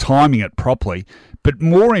it's timing it properly. But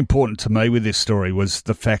more important to me with this story was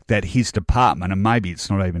the fact that his department, and maybe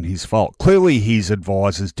it's not even his fault, clearly his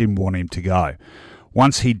advisors didn't want him to go.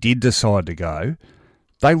 Once he did decide to go,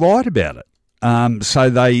 they lied about it.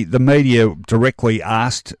 So the media directly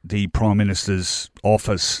asked the Prime Minister's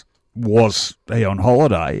office, was he on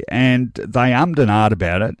holiday? And they ummed and ahed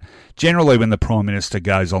about it. Generally, when the Prime Minister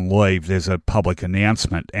goes on leave, there's a public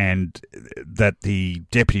announcement and that the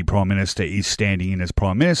Deputy Prime Minister is standing in as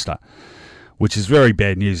Prime Minister, which is very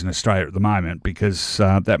bad news in Australia at the moment because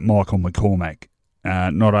that Michael McCormack,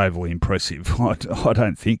 not overly impressive, I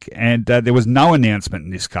don't think. And there was no announcement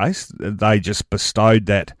in this case. They just bestowed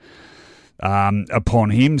that upon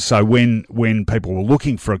him. So when people were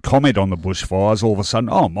looking for a comment on the bushfires, all of a sudden,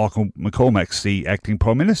 Michael McCormack's the acting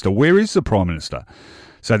Prime Minister. Where is the Prime Minister?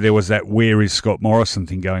 So there was that where is Scott Morrison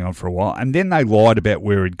thing going on for a while. And then they lied about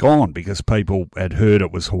where he'd gone because people had heard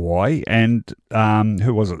it was Hawaii. And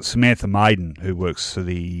who was it? Samantha Maiden, who works for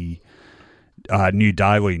the New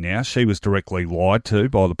Daily now. She was directly lied to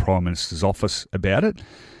by the Prime Minister's office about it.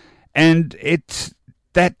 And it's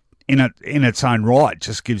that in its own right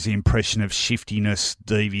just gives the impression of shiftiness,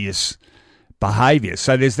 devious behaviour.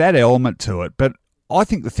 So there's that element to it. But I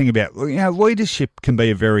think the thing about, leadership can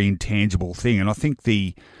be a very intangible thing. And I think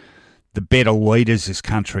the better leaders this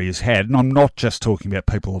country has had, and I'm not just talking about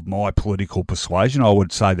people of my political persuasion, I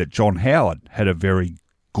would say that John Howard had a very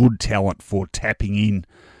good talent for tapping in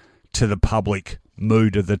to the public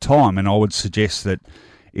mood of the time. And I would suggest that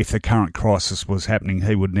if the current crisis was happening,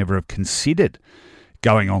 he would never have considered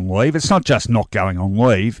going on leave. It's not just not going on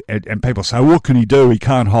leave, and people say, what can he do? He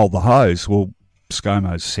can't hold the hose. Well,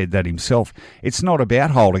 ScoMo said that himself. It's not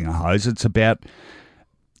about holding a hose. It's about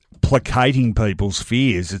placating people's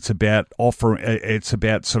fears. It's about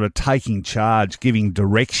sort of taking charge, giving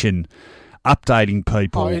direction, updating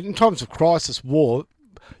people. In times of crisis, war,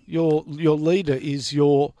 your leader is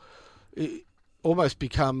it almost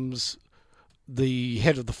becomes the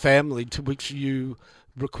head of the family, to which you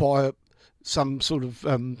require some sort of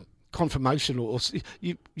confirmation, or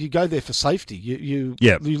you go there for safety. You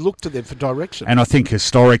look to them for direction. And I think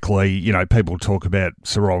historically, people talk about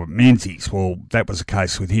Sir Robert Menzies. Well, that was the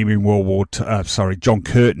case with him in World War II. John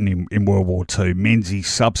Curtin in World War II. Menzies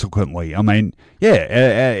subsequently. I mean,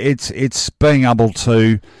 it's being able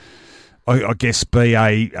to, I guess, be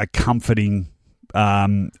a comforting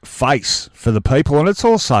face for the people, and it's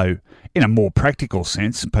also, in a more practical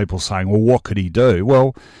sense, people saying, well, what could he do?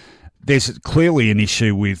 Well, there's clearly an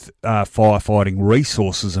issue with firefighting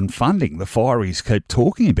resources and funding. The fireys keep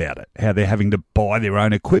talking about it, how they're having to buy their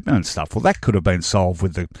own equipment and stuff. Well, that could have been solved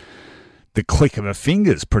with the click of a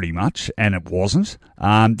fingers, pretty much, and it wasn't.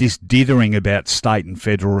 This dithering about state and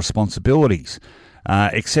federal responsibilities,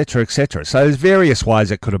 et cetera, et cetera. So there's various ways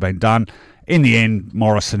it could have been done. In the end,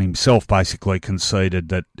 Morrison himself basically conceded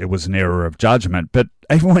that it was an error of judgment. But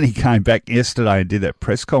even when he came back yesterday and did that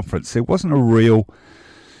press conference, there wasn't a real...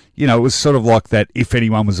 it was sort of like that, if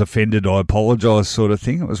anyone was offended, I apologise sort of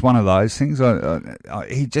thing. It was one of those things. He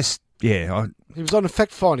was on a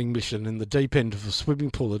fact-finding mission in the deep end of a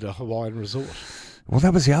swimming pool at a Hawaiian resort. Well,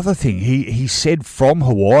 that was the other thing. He said from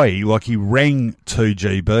Hawaii, like he rang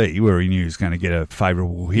 2GB, where he knew he was going to get a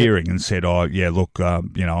favourable hearing, and said, I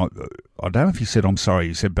don't know if he said, I'm sorry.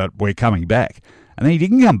 He said, but we're coming back. And then he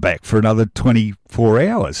didn't come back for another 24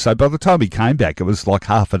 hours. So by the time he came back, it was like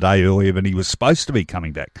half a day earlier than he was supposed to be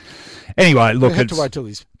coming back. Anyway, look, he had to wait till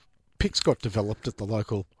his pics got developed at the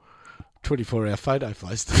local 24-hour photo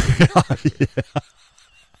place.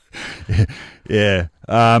 Yeah.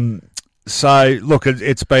 So, look,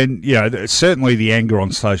 it's been, certainly the anger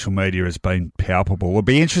on social media has been palpable. It'll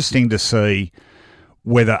be interesting to see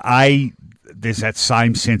whether, there's that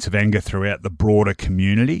same sense of anger throughout the broader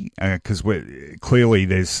community, because clearly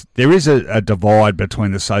there is a divide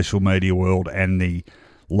between the social media world and the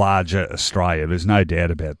larger Australia. There's no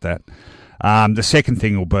doubt about that. The second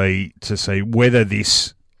thing will be to see whether the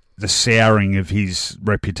souring of his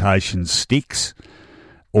reputation sticks,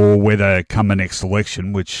 or whether come the next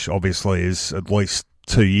election, which obviously is at least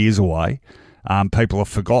 2 years away, people have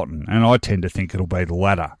forgotten. And I tend to think it'll be the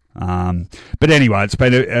latter. But anyway, it's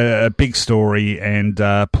been a big story, and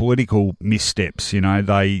political missteps,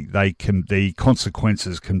 the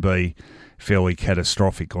consequences can be fairly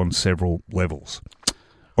catastrophic on several levels.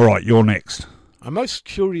 All right, you're next. A most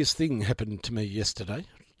curious thing happened to me yesterday.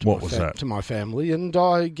 What was that? To my family, and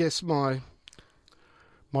I guess my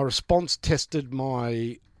response tested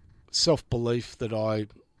my self-belief that I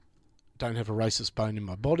don't have a racist bone in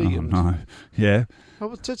my body. Oh, no. Yeah.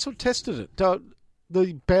 It sort of tested it.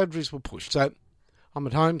 The boundaries were pushed. So I'm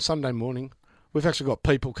at home Sunday morning. We've actually got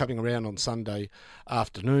people coming around on Sunday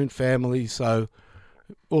afternoon, family, so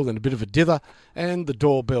all in a bit of a dither. And the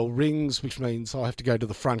doorbell rings, which means I have to go to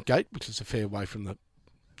the front gate, which is a fair way from the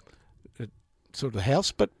sort of the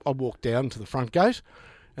house. But I walk down to the front gate,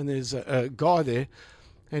 and there's a guy there,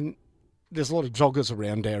 and there's a lot of joggers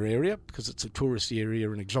around our area because it's a touristy area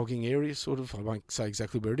and a jogging area, sort of. I won't say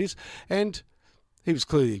exactly where it is. And he was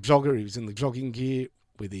clearly a jogger. He was in the jogging gear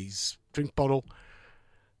with his drink bottle.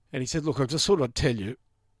 And he said, look, I just thought I'd tell you.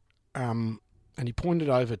 And he pointed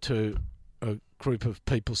over to a group of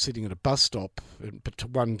people sitting at a bus stop, but to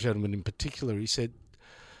one gentleman in particular. He said,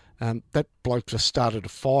 that bloke just started a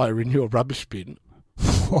fire in your rubbish bin.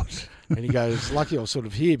 What? And he goes, lucky I was sort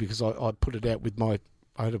of here because I put it out with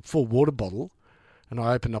I had a full water bottle, and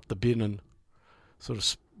I opened up the bin and sort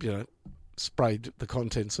of, sprayed the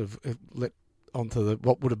contents of let onto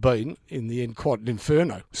what would have been in the end quite an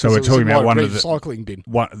inferno. So we're talking about one of the recycling bin.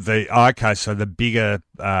 So the bigger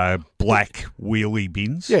black wheelie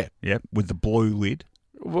bins. Yeah, with the blue lid.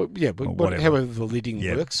 Well, yeah, but however the lidding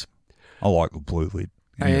works. I like the blue lid.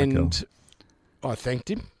 And I thanked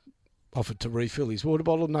him, offered to refill his water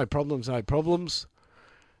bottle. No problems.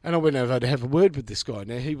 And I went over to have a word with this guy.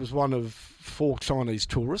 Now, he was one of 4 Chinese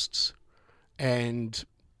tourists, and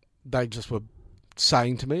they just were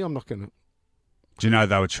saying to me, I'm not going to... Do you know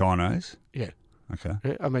they were Chinese? Yeah. Okay.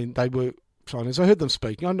 Yeah, I mean, they were Chinese. I heard them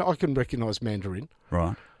speaking. I can recognise Mandarin.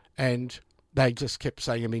 Right. And they just kept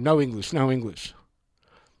saying to me, no English.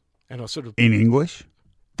 And I sort of... In English?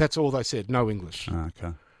 That's all they said, no English.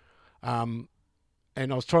 Okay. And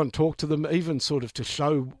I was trying to talk to them, even sort of to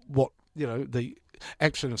show what, the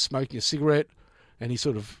action of smoking a cigarette, and he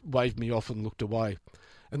sort of waved me off and looked away.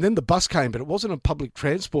 And then the bus came, but it wasn't a public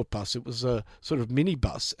transport bus. It was a sort of mini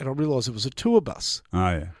bus, and I realised it was a tour bus. Oh,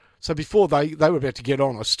 yeah. So before they were about to get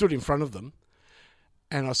on, I stood in front of them,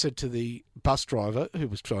 and I said to the bus driver, who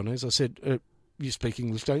was Chinese, I said, you speak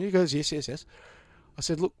English, don't you? He goes, yes. I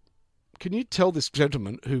said, look, can you tell this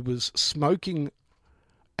gentleman who was smoking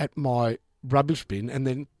at my rubbish bin and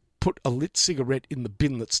then put a lit cigarette in the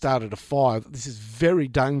bin that started a fire that this is very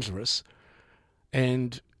dangerous,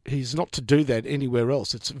 and he's not to do that anywhere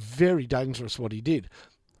else. It's very dangerous what he did.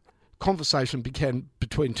 Conversation began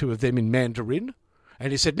between two of them in Mandarin,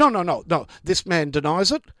 and he said, no, this man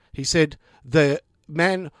denies it. He said, the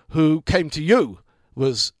man who came to you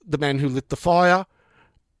was the man who lit the fire.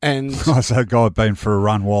 And so the guy had been for a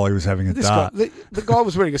run while he was having a dart. The guy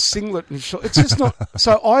was wearing a singlet and short. It's just not.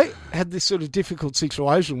 So I had this sort of difficult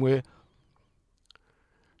situation where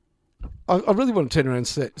I really want to turn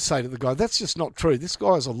around and say to the guy, that's just not true. This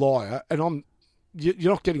guy is a liar, and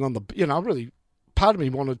you're not getting on the. Really, part of me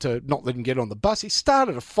wanted to not let him get on the bus. He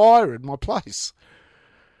started a fire in my place,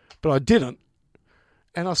 but I didn't,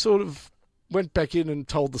 and I sort of went back in and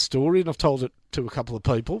told the story, and I've told it to a couple of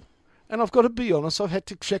people. And I've got to be honest, I've had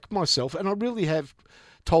to check myself, and I really have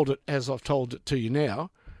told it as I've told it to you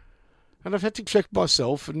now. And I've had to check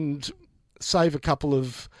myself and save a couple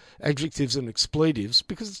of adjectives and expletives,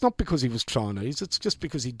 because it's not because he was Chinese, it's just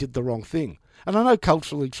because he did the wrong thing. And I know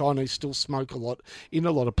culturally Chinese still smoke a lot in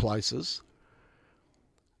a lot of places.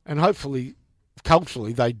 And hopefully,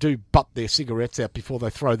 culturally, they do butt their cigarettes out before they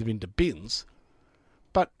throw them into bins.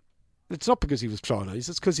 But it's not because he was Chinese,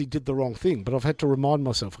 it's because he did the wrong thing. But I've had to remind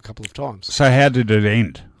myself a couple of times. So how did it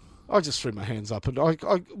end? I just threw my hands up and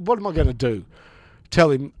what am I going to do? Tell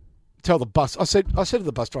the bus. I said to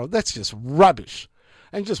the bus driver, that's just rubbish.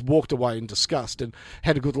 And just walked away in disgust and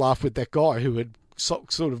had a good laugh with that guy who had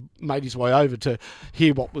sort of made his way over to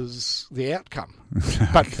hear what was the outcome.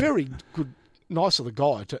 But very good, nice of the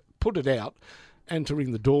guy to put it out and to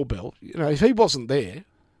ring the doorbell. If he wasn't there,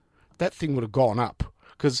 that thing would have gone up.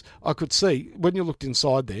 Because I could see, when you looked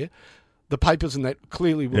inside there, the papers and that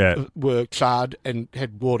clearly were charred and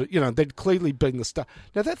had water. They'd clearly been the stuff.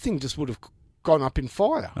 Now, that thing just would have gone up in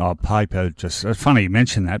fire. Oh, paper, just... It's funny you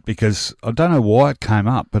mention that, because I don't know why it came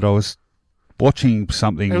up, but I was watching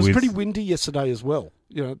something It was pretty windy yesterday as well.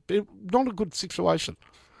 Not a good situation.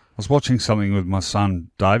 I was watching something with my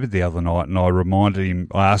son, David, the other night, and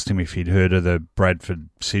I asked him if he'd heard of the Bradford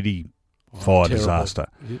City fire disaster.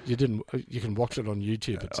 You didn't. You can watch it on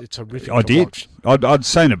YouTube. It's horrific. I did. I'd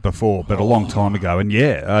seen it before, but a long time ago. And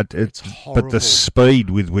it's horrible. But the speed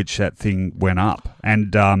with which that thing went up,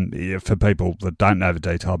 and for people that don't know the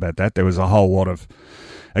detail about that, there was a whole lot of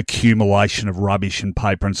accumulation of rubbish and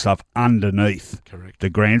paper and stuff underneath the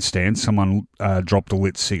grandstand. Someone dropped a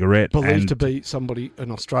lit cigarette. Believed to be somebody,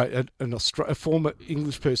 a former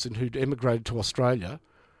English person who'd emigrated to Australia.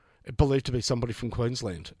 Believed to be somebody from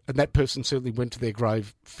Queensland. And that person certainly went to their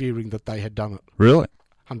grave fearing that they had done it. Really?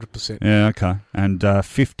 100%. Yeah, okay. And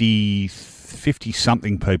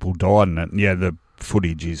 50-something people died in it. And the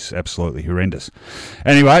footage is absolutely horrendous.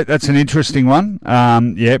 Anyway, that's an interesting one.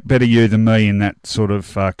 Better you than me in that sort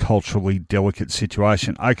of culturally delicate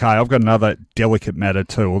situation. Okay, I've got another delicate matter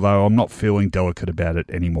too, although I'm not feeling delicate about it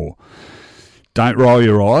anymore. Don't roll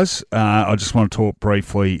your eyes. I just want to talk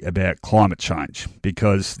briefly about climate change,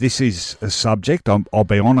 because this is a subject, I'll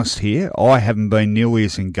be honest here, I haven't been nearly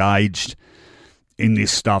as engaged in this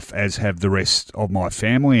stuff as have the rest of my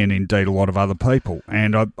family and indeed a lot of other people.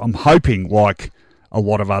 And I'm hoping, like a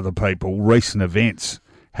lot of other people, recent events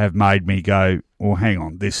have made me go, well, hang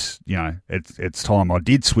on, this, it's time I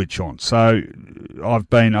did switch on. So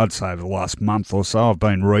I'd say over the last month or so, I've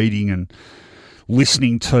been reading and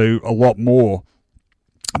listening to a lot more.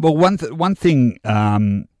 Well, one thing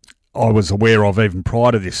I was aware of even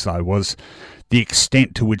prior to this, though, was the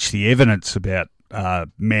extent to which the evidence about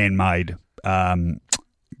man-made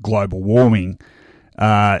global warming,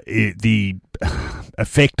 the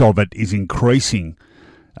effect of it is increasing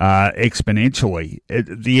exponentially.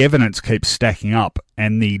 The evidence keeps stacking up,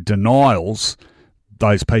 and the denials,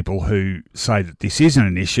 those people who say that this isn't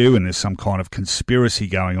an issue and there's some kind of conspiracy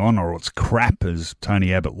going on, or it's crap, as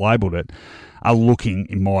Tony Abbott labelled it, are looking,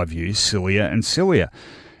 in my view, sillier and sillier.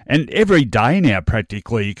 And every day now,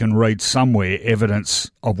 practically, you can read somewhere evidence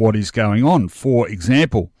of what is going on. For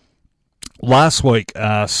example, last week,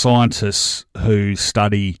 scientists who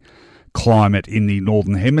study climate in the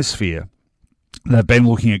Northern Hemisphere, they've been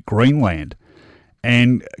looking at Greenland,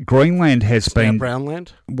 And Greenland has been brown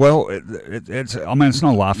land. Well, it's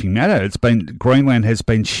not a laughing matter. Greenland has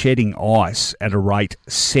been shedding ice at a rate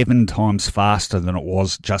 7 times faster than it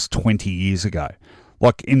was just 20 years ago.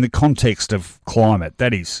 Like, in the context of climate,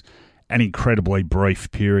 that is an incredibly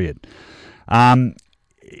brief period.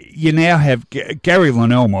 You now have Gary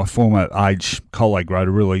Linnell, my former Age colleague, wrote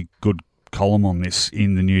a really good column on this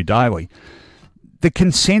in the New Daily. The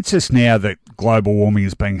consensus now that global warming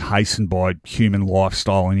is being hastened by human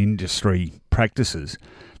lifestyle and industry practices,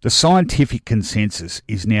 the scientific consensus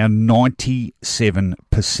is now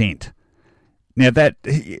 97%. Now, that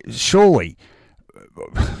surely,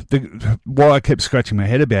 what I keep scratching my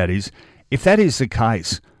head about is, if that is the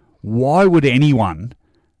case, why would anyone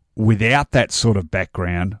without that sort of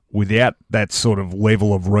background, without that sort of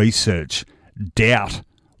level of research, doubt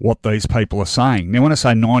what these people are saying? Now, when I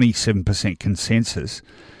say 97% consensus,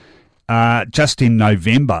 just in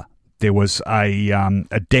November, there was a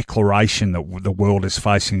declaration that the world is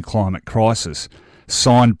facing a climate crisis,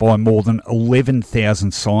 signed by more than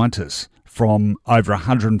 11,000 scientists from over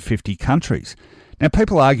 150 countries. Now,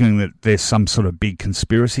 people are arguing that there's some sort of big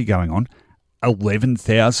conspiracy going on.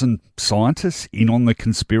 11,000 scientists in on the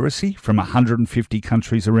conspiracy from 150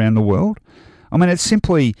 countries around the world. I mean, it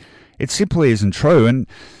simply isn't true. And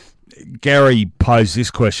Gary posed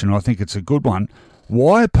this question, I think it's a good one.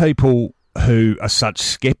 Why are people who are such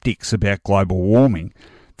skeptics about global warming,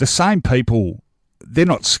 the same people, they're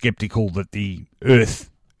not skeptical that the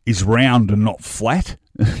Earth is round and not flat?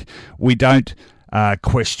 We don't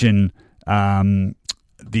question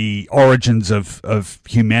the origins of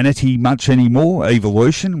humanity much anymore,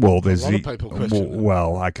 evolution. Well, there's a lot of people question.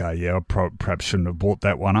 Well, okay, yeah, I perhaps shouldn't have brought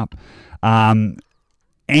that one up.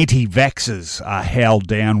 Anti-vaxxers are held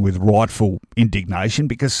down with rightful indignation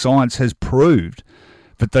because science has proved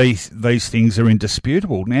that these things are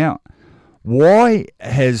indisputable. Now, why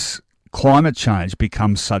has climate change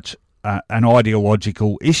become such an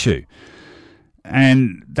ideological issue?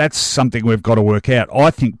 And that's something we've got to work out. I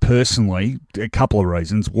think personally, a couple of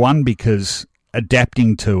reasons. One, because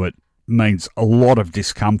adapting to it means a lot of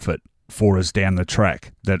discomfort for us down the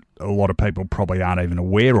track that a lot of people probably aren't even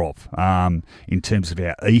aware of, in terms of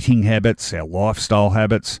our eating habits, our lifestyle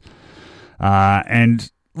habits.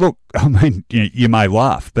 And look, I mean, you may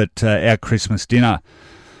laugh, but our Christmas dinner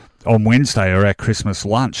on Wednesday, or our Christmas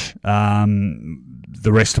lunch,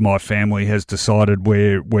 the rest of my family has decided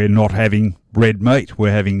we're not having red meat.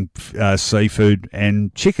 We're having seafood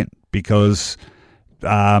and chicken because you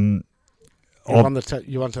want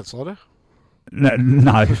that cider?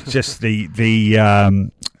 No, just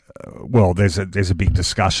well, there's a big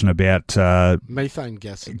discussion about methane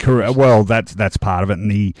gas. Correct. Well, that's part of it,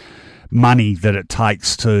 and the money that it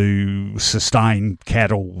takes to sustain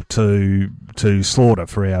cattle to slaughter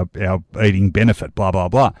for our eating benefit. Blah blah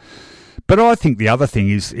blah. But I think the other thing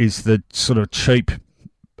is the sort of cheap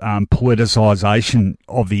politicisation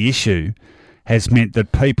of the issue has meant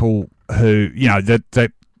that people who,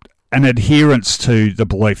 that an adherence to the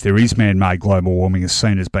belief there is man-made global warming is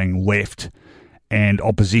seen as being left, and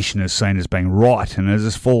opposition is seen as being right, and it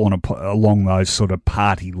has fallen along those sort of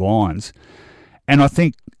party lines. And I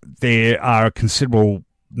think there are a considerable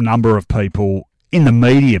number of people in the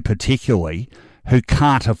media particularly who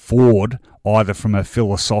can't afford, either from a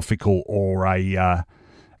philosophical or an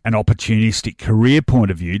opportunistic career point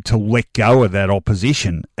of view, to let go of that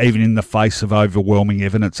opposition, even in the face of overwhelming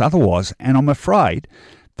evidence otherwise. And I'm afraid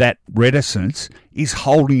that reticence is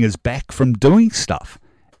holding us back from doing stuff.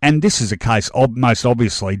 And this is a case, most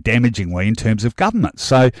obviously, damagingly in terms of government.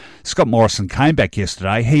 So Scott Morrison came back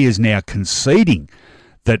yesterday. He is now conceding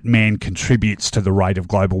that man contributes to the rate of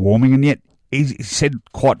global warming, and yet he said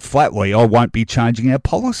quite flatly, I won't be changing our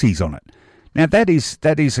policies on it. Now, that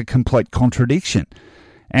is a complete contradiction.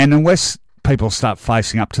 And unless people start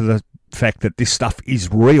facing up to the fact that this stuff is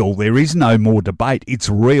real, there is no more debate. It's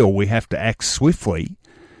real. We have to act swiftly.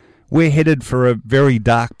 We're headed for a very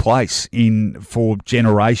dark place for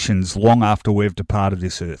generations long after we've departed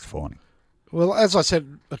this earth, Finey. Well, as I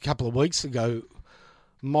said a couple of weeks ago,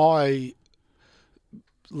 my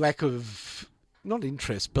lack of, not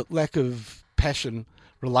interest, but lack of passion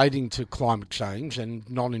relating to climate change and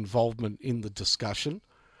non-involvement in the discussion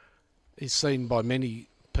is seen by many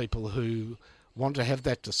people who want to have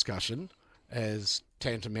that discussion as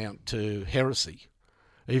tantamount to heresy.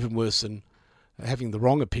 Even worse than having the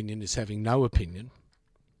wrong opinion is having no opinion.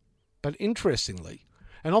 But interestingly,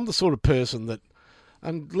 and I'm the sort of person that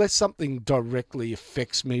unless something directly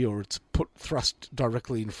affects me or it's thrust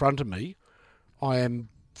directly in front of me, I am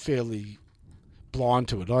fairly blind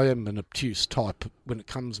to it. I am an obtuse type when it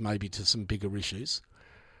comes maybe to some bigger issues.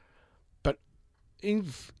 But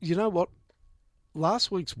You know what?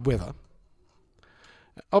 Last week's weather,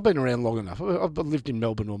 I've been around long enough. I've lived in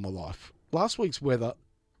Melbourne all my life. Last week's weather,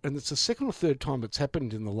 and it's the second or third time it's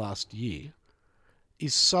happened in the last year,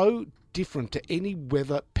 is so different to any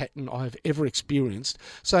weather pattern I've ever experienced.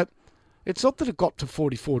 So it's not that it got to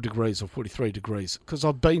 44 degrees or 43 degrees, because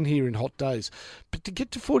I've been here in hot days. But to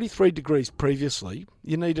get to 43 degrees previously,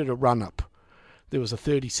 you needed a run-up. There was a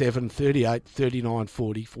 37, 38, 39,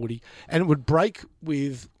 40, 40, and it would break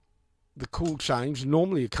with the cool change,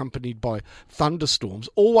 normally accompanied by thunderstorms,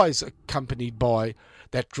 always accompanied by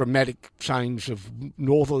that dramatic change of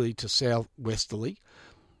northerly to southwesterly,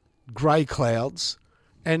 grey clouds,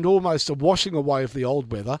 and almost a washing away of the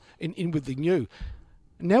old weather and in with the new.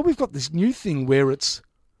 Now we've got this new thing where it's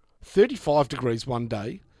 35 degrees one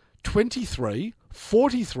day, 23,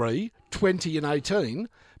 43, 20 and 18,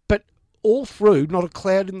 but all through not a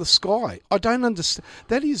cloud in the sky. I don't understand.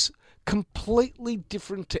 That is completely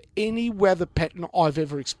different to any weather pattern I've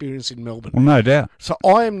ever experienced in Melbourne. Well, no doubt. So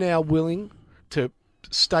I am now willing to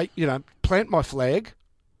plant my flag.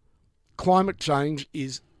 Climate change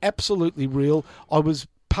is absolutely real. I was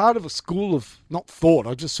part of a school of, not thought,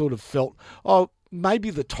 I just sort of felt, maybe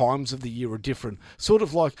the times of the year are different. Sort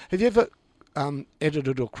of like, have you ever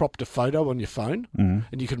edited or cropped a photo on your phone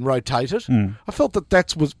and you can rotate it? I felt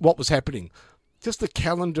that was what was happening. Just the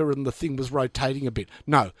calendar and the thing was rotating a bit.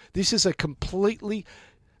 No, this is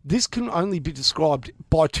this can only be described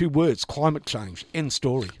by two words: climate change. End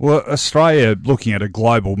story. Well, Australia, looking at a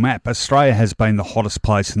global map, Australia has been the hottest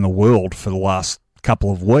place in the world for the last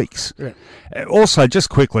couple of weeks. Yeah. Also, just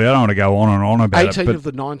quickly, I don't want to go on and on about 18 of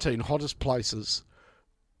the 19 hottest places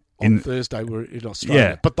on Thursday were in Australia.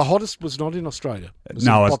 Yeah. But the hottest was not in Australia. It was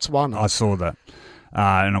in Botswana. I saw that.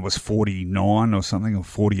 And it was 49 or something, or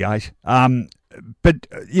 48. But,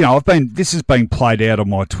 this has been played out on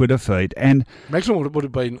my Twitter feed. And imagine what it would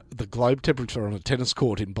have been the globe temperature on a tennis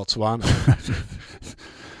court in Botswana.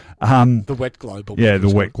 The wet globe. Yeah, the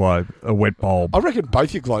wet globe, a wet bulb. I reckon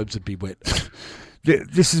both your globes would be wet.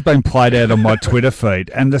 This has been played out on my Twitter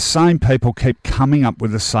feed, and the same people keep coming up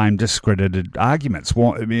with the same discredited arguments.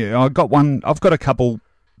 I've got a couple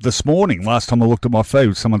this morning. Last time I looked at my feed,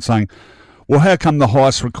 with someone saying, well, how come the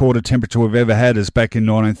highest recorded temperature we've ever had is back in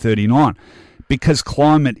 1939? Because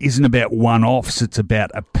climate isn't about one-offs, it's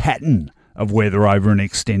about a pattern of weather over an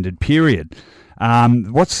extended period.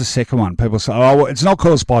 What's the second one? People say, it's not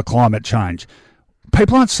caused by climate change.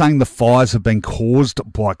 People aren't saying the fires have been caused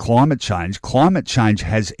by climate change. Climate change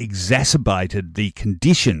has exacerbated the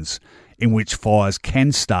conditions in which fires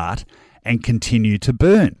can start and continue to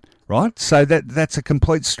burn, right? So that's a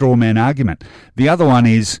complete straw man argument. The other one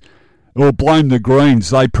is, blame the Greens,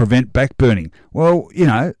 they prevent backburning. Well,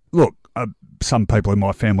 look, some people in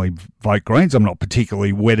my family vote Greens. I'm not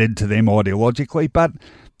particularly wedded to them ideologically, but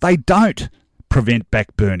they don't prevent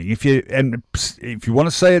backburning. If you want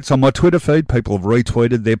to see it, it's on my Twitter feed. People have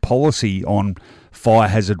retweeted their policy on fire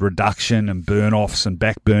hazard reduction and burn-offs and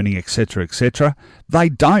backburning, etc., etc. They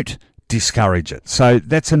don't discourage it. So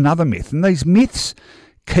that's another myth. And these myths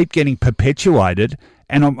keep getting perpetuated,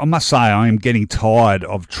 and I must say I am getting tired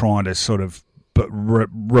of trying to sort of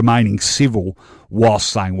remaining civil whilst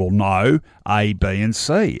saying, well, no, A, B and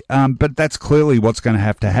C. But that's clearly what's going to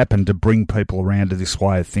have to happen to bring people around to this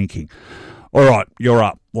way of thinking. All right, you're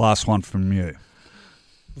up. Last one from you.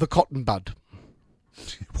 The cotton bud.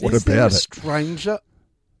 What Is about there a it? stranger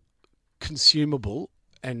consumable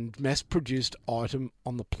and mass-produced item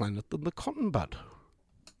on the planet than the cotton bud?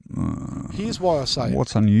 Here's why I say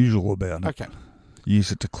what's unusual about it? Okay.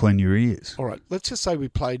 Use it to clean your ears. All right, let's just say we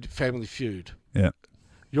played Family Feud. Yeah.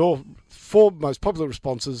 Your 4 most popular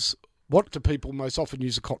responses, what do people most often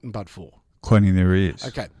use a cotton bud for? Cleaning their ears.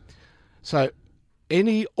 Okay. So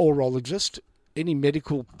any orologist, any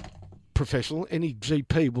medical professional, any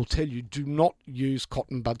GP will tell you do not use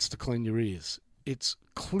cotton buds to clean your ears. It's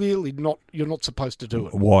clearly not, you're not supposed to do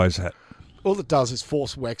it. Why is that? All it does is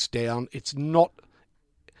force wax down.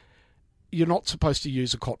 You're not supposed to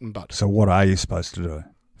use a cotton bud. So what are you supposed to do,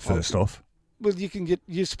 first off? Well,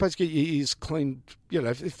 you're supposed to get your ears cleaned.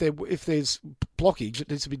 If there's blockage, it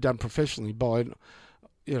needs to be done professionally by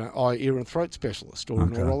eye, ear and throat specialist or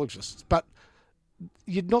an orologist. But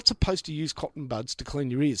you're not supposed to use cotton buds to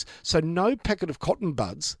clean your ears. So no packet of cotton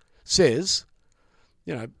buds says,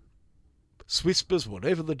 Swispers,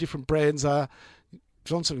 whatever the different brands are,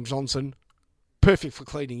 Johnson & Johnson, perfect for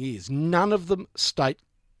cleaning ears. None of them state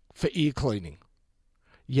for ear cleaning.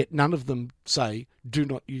 Yet none of them say do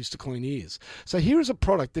not use to clean ears. So here is a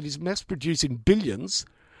product that is mass-produced in billions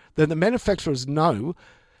that the manufacturers know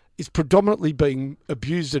is predominantly being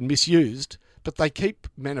abused and misused but they keep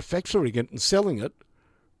manufacturing it and selling it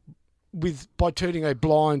by turning a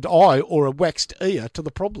blind eye or a waxed ear to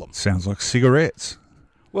the problem. Sounds like cigarettes.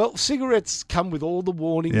 Well, cigarettes come with all the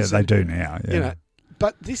warnings. Yeah, they do now. Yeah.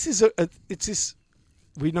 But this is it's this.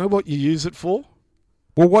 We know what you use it for.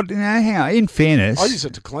 Well, how? In fairness, I use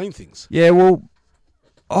it to clean things. Yeah, well,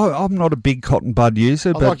 I'm not a big cotton bud user,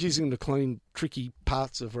 I but like using them to clean tricky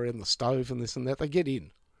parts of around the stove and this and that. They get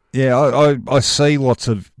in. Yeah, I see lots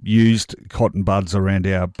of used cotton buds around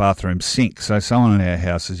our bathroom sink, so someone in our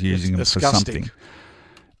house is using them for something.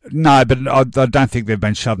 No, but I don't think they've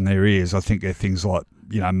been shoved in their ears. I think they're things like,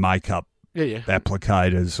 makeup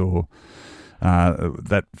applicators or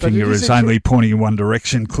that finger is only pointing in one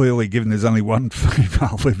direction, clearly, given there's only one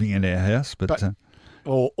female living in our house.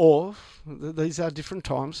 Or these are different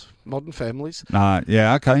times, modern families.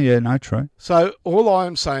 True. So all I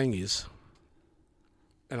am saying is,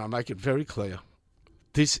 and I make it very clear,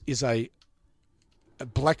 this is a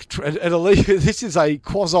black trade. This is a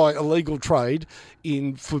quasi-illegal trade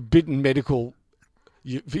in forbidden medical.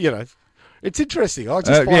 It's interesting.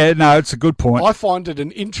 It's a good point. I find it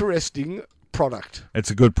an interesting product. It's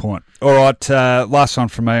a good point. All right, last one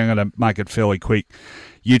from me. I'm going to make it fairly quick.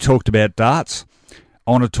 You talked about darts.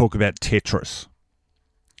 I want to talk about Tetris.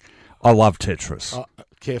 I love Tetris.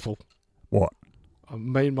 Careful. What?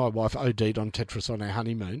 Me and my wife OD'd on Tetris on our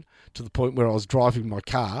honeymoon to the point where I was driving my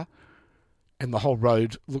car and the whole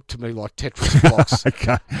road looked to me like Tetris blocks.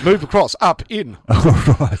 Okay. Move across, up, in. All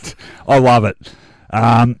right. I love it.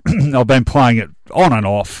 I've been playing it on and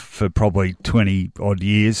off for probably 20-odd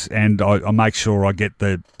years, and I make sure I get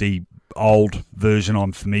the old version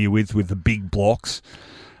I'm familiar with the big blocks.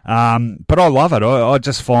 But I love it. I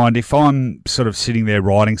just find if I'm sort of sitting there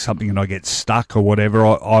writing something and I get stuck or whatever,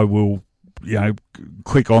 I will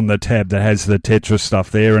click on the tab that has the Tetris stuff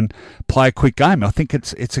there and play a quick game. I think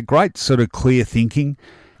it's a great sort of clear thinking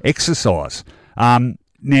exercise.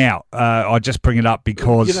 Now, I just bring it up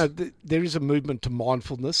because there is a movement to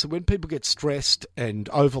mindfulness. So when people get stressed and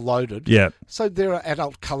overloaded, so there are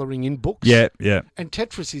adult colouring in books. Yeah. And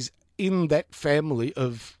Tetris is in that family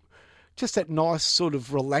of just that nice sort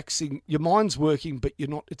of relaxing. Your mind's working, but you're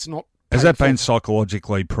not. It's not. Has that been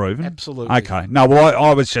psychologically proven? Absolutely. Okay. No, well,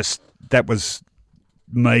 I was just. That was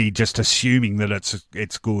me just assuming that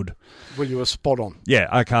it's good. Well, you were spot on.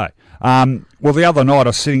 Yeah, okay. Well, the other night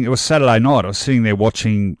it was Saturday night, I was sitting there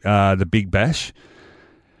watching the Big Bash.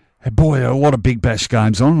 And boy, a lot of Big Bash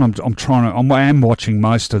games on. I am watching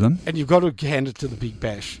most of them. And you've got to hand it to the Big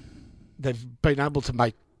Bash. They've been able to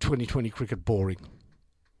make 2020 cricket boring.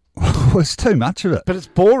 Well, it's too much of it. But it's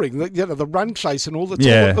boring. The run chase and all that.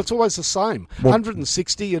 It's always the same.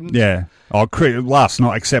 160 and... Yeah. Last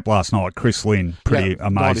night, Chris Lynn, pretty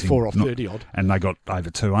amazing. 94 off 30 odd. And they got over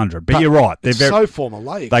 200. But you're right. They're so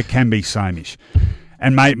formulaic. They can be sameish.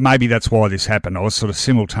 And maybe that's why this happened. I was sort of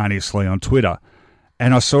simultaneously on Twitter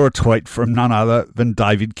and I saw a tweet from none other than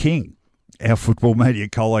David King, our football media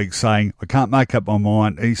colleague, saying, I can't make up my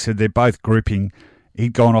mind. He said they're both gripping.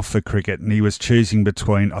 He'd gone off the cricket and he was choosing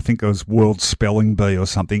between, I think it was World Spelling Bee or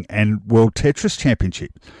something, and World Tetris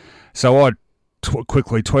Championship. So I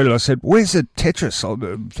quickly tweeted, I said, where's the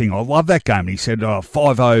Tetris thing? I love that game. And he said,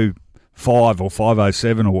 505 or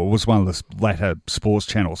 507, or it was one of the latter sports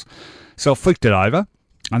channels. So I flicked it over.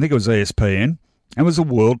 I think it was ESPN. It was a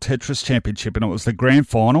World Tetris Championship, and it was the grand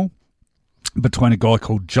final between a guy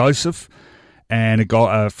called Joseph and a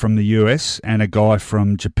guy from the US and a guy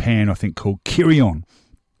from Japan, I think, called Kirion.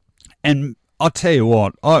 And I'll tell you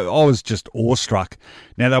what, I was just awestruck.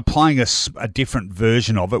 Now, they were playing a different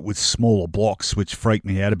version of it with smaller blocks, which freaked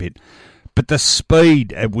me out a bit. But the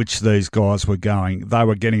speed at which these guys were going, they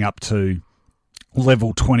were getting up to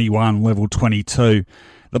level 21, level 22.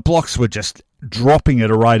 The blocks were just dropping at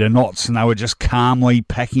a rate of knots, and they were just calmly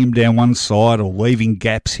packing them down one side or leaving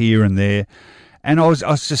gaps here and there. And I was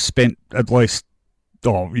just spent at least,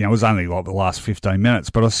 it was only like the last 15 minutes,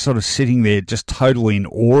 but I was sort of sitting there just totally in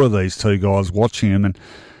awe of these two guys, watching them.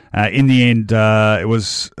 And in the end,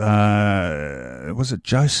 was it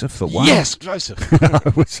Joseph that won? Yes, Joseph.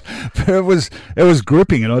 it was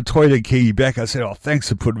gripping, and I tweeted Kingy back. I said, thanks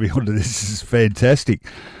for putting me onto this. This is fantastic.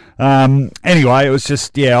 Anyway, it was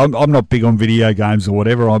just, I'm not big on video games or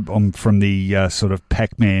whatever. I'm from the sort of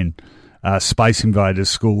Pac-Man Space Invaders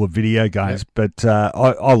school of video games, but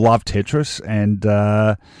I love Tetris, and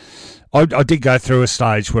I did go through a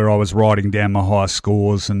stage where I was writing down my highest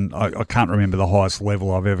scores, and I can't remember the highest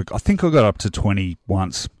level I've ever. I think I got up to 20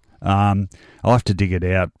 once. I'll have to dig it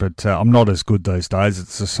out, but I'm not as good these days.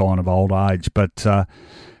 It's a sign of old age. But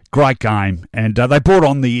great game. And they brought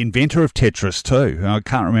on the inventor of Tetris too. I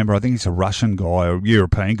can't remember. I think he's a Russian guy or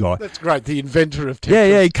European guy. That's great. The inventor of Tetris.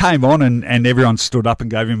 Yeah, he came on and everyone stood up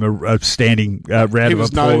and gave him a standing round He of was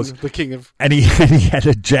applause. known the king of... And he had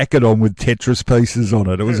a jacket on with Tetris pieces on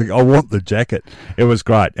it. It was like, I want the jacket. It was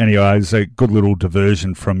great. Anyway, it was a good little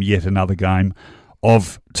diversion from yet another game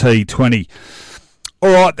of T20.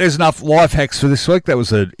 All right, there's enough life hacks for this week. That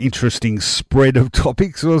was an interesting spread of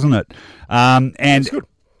topics, wasn't it? And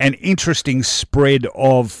an interesting spread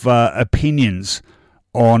of opinions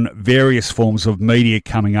on various forms of media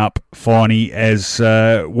coming up, Finey, as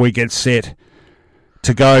we get set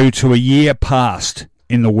to go to a year past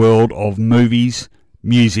in the world of movies,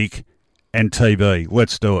 music and TV.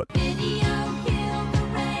 Let's do it.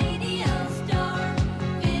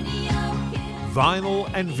 Vinyl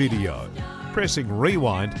and video. Pressing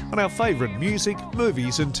rewind on our favourite music,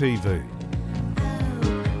 movies and TV.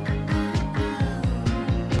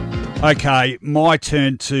 Okay, my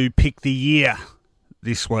turn to pick the year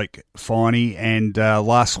this week, Finey. And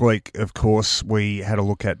last week, of course, we had a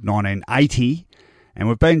look at 1980. And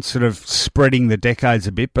we've been sort of spreading the decades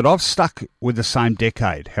a bit, but I've stuck with the same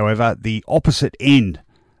decade. However, the opposite end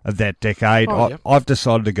of that decade, I've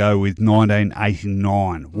decided to go with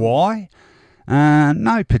 1989. Why?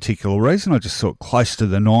 No particular reason. I just thought close to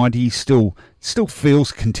the 90s, still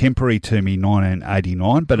feels contemporary to me,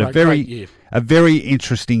 1989, but a very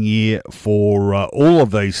interesting year for all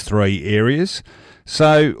of these three areas.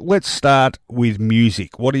 So let's start with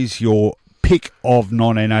music. What is your pick of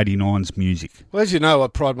 1989's music? Well, as you know, I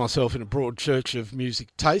pride myself in a broad church of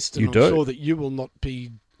music taste, and I'm sure that you will not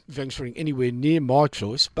be venturing anywhere near my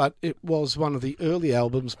choice, but it was one of the early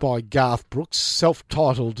albums by Garth Brooks,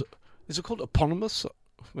 self-titled. Is it called eponymous?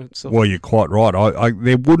 Well, you're quite right.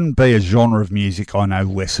 There wouldn't be a genre of music I know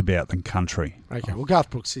less about than country. Okay, well, Garth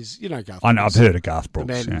Brooks is, Garth Brooks. I know, I've heard of Garth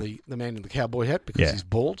Brooks. The man in the cowboy hat, because he's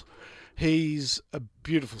bald. He's a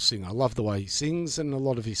beautiful singer. I love the way he sings, and a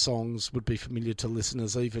lot of his songs would be familiar to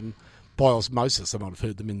listeners, even by osmosis. I might have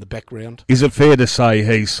heard them in the background. Is it fair to say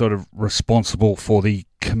he's sort of responsible for the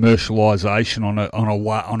commercialisation on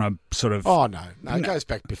a sort of? Oh no, it goes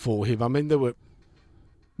back before him. I mean, there were.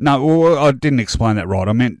 No, well, I didn't explain that right.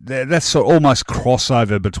 I meant that's sort of almost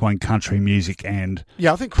crossover between country music and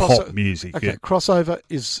I think pop music. Okay, crossover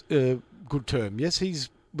is a good term. Yes, he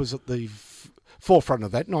was at the forefront of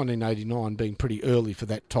that, 1989 being pretty early for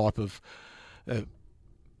that type of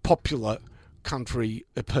popular country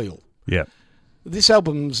appeal. Yeah. This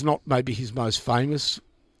album's not maybe his most famous.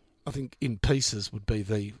 I think In Pieces would be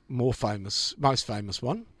the most famous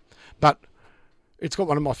one. But it's got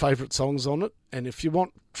one of my favourite songs on it, and if you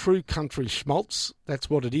want true country schmaltz, that's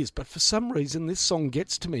what it is. But for some reason, this song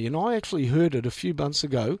gets to me, and I actually heard it a few months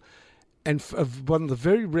ago, and of one of the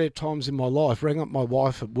very rare times in my life, rang up my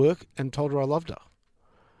wife at work and told her I loved her.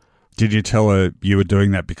 Did you tell her you were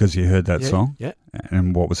doing that because you heard that song? Yeah.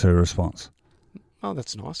 And what was her response? Oh,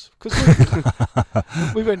 that's nice.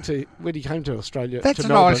 Because we went to, when he came to Australia. That's to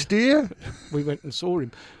Melbourne, nice, dear. We went and saw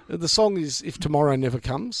him. The song is If Tomorrow Never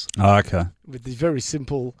Comes. Oh, okay. With the very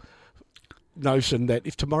simple notion that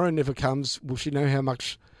if tomorrow never comes, will she know how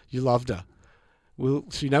much you loved her? Will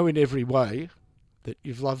she know in every way that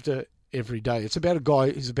you've loved her every day? It's about a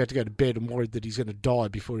guy who's about to go to bed and worried that he's going to die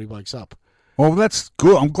before he wakes up. Well, that's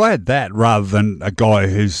good. I'm glad that rather than a guy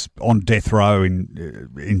who's on death row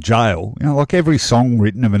in jail. Like every song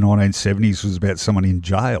written in the 1970s was about someone in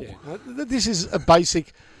jail. Yeah. This is a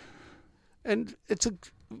basic, and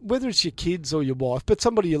whether it's your kids or your wife, but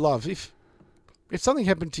somebody you love. If something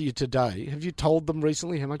happened to you today, have you told them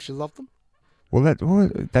recently how much you love them? Well,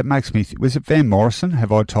 that makes me. Was it Van Morrison?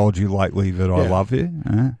 Have I told you lately that I love you?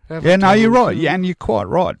 No, you're right. Yeah, and you're quite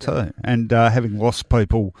right too. And having lost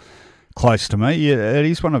people close to me, it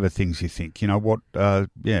is one of the things you think. You know what?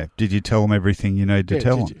 Did you tell them everything you need to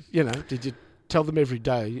tell them? Did you tell them every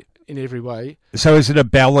day in every way? So is it a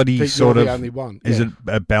ballady sort of? The only one. Is it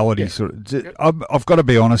a ballady sort of? I've got to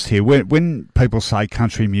be honest here. When people say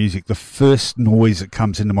country music, the first noise that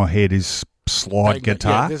comes into my head is slide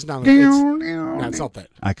guitar. Yeah, there's no, it's not that.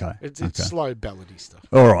 Okay. It's slow ballady stuff.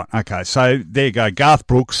 All right. Okay. So there you go. Garth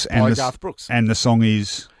Brooks and the song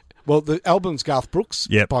is. Well, the album's Garth Brooks,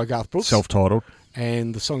 by Garth Brooks. Self-titled.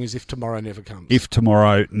 And the song is If Tomorrow Never Comes. If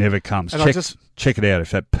Tomorrow Never Comes. And check it out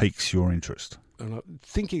if that piques your interest. And I'm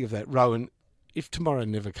thinking of that, Rowan, if tomorrow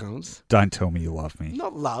never comes. Don't tell me you love me.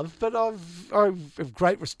 Not love, but I have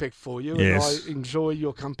great respect for you, yes. And I enjoy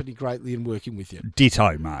your company greatly in working with you.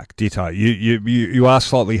 Ditto, Mark, ditto. You are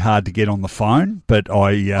slightly hard to get on the phone, but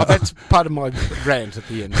I... that's part of my rant at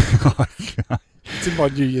the end. Okay. It's in my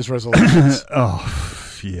New Year's resolutions.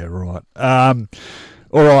 Oh, yeah, right.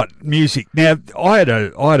 All right, music. Now, I had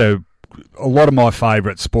a lot of my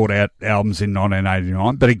favourite sport out albums in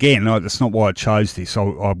 1989, but again, that's not why I chose this.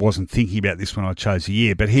 I wasn't thinking about this when I chose the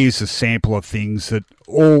year, but here's a sample of things that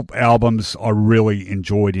all albums I really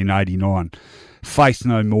enjoyed in 89. Faith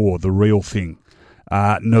No More, The Real Thing.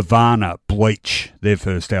 Nirvana, Bleach, their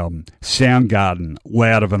first album. Soundgarden,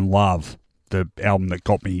 Louder Than Love, the album that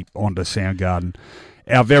got me onto Soundgarden.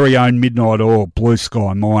 Our very own Midnight Oil, Blue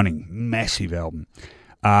Sky Mining, massive album.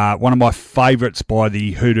 One of my favourites by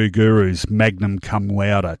the Hoodoo Gurus, Magnum Cum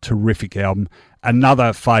Louder, terrific album.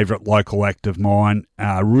 Another favourite local act of mine,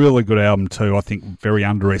 really good album too, I think very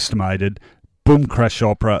underestimated. Boom Crash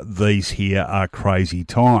Opera, These Here Are Crazy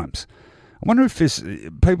Times. I wonder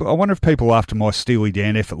if people after my Steely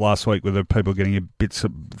Dan effort last week, whether people getting a bit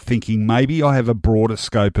thinking maybe I have a broader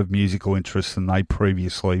scope of musical interests than they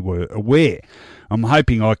previously were aware. I'm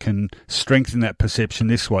hoping I can strengthen that perception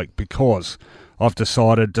this week because I've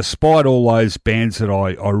decided, despite all those bands that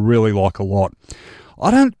I really like a lot,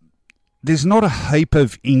 there's not a heap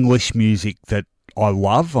of English music that I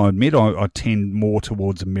love. I admit I tend more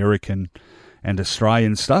towards American and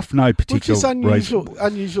Australian stuff. No particular reason. Which is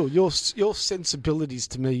unusual. Your sensibilities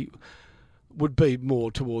to me would be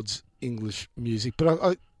more towards English music, but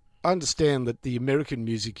I understand that the American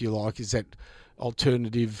music you like is that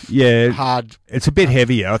alternative, hard. It's a bit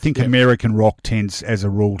heavier. I think American rock tends, as a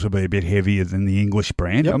rule, to be a bit heavier than the English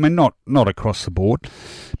brand. Yep. I mean, not across the board,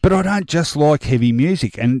 but I don't just like heavy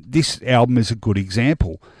music, and this album is a good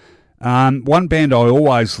example. One band I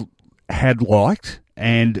always had liked,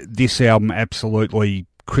 and this album absolutely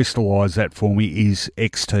crystallised that for me, is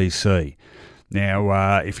XTC.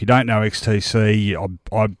 Now, if you don't know XTC,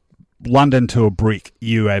 I London to a Brick,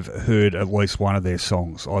 you have heard at least one of their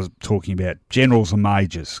songs. I was talking about Generals and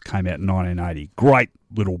Majors, came out in 1980. Great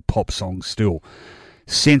little pop song still.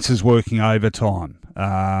 Senses Working Overtime,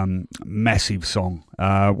 massive song.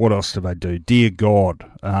 What else did they do? Dear God,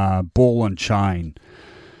 Ball and Chain,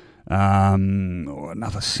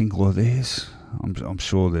 another single of theirs. I'm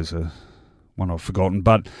sure there's one I've forgotten,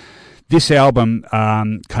 but this album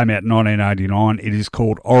came out in 1989. It is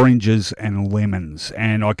called Oranges and Lemons,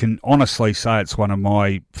 and I can honestly say it's one of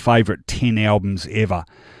my favourite 10 albums ever.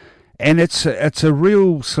 And it's a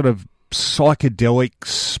real sort of psychedelic,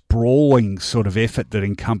 sprawling sort of effort that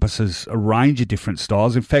encompasses a range of different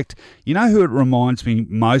styles. In fact, you know who it reminds me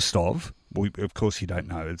most of? Well, of course you don't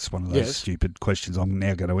know. It's one of those stupid questions I'm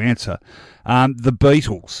now going to answer. The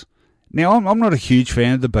Beatles. Now, I'm not a huge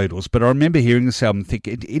fan of the Beatles, but I remember hearing this album and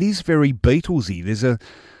thinking it is very Beatlesy. There's a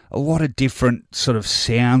lot of different sort of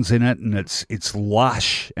sounds in it, and it's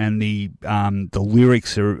lush, and the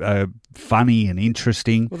lyrics are funny and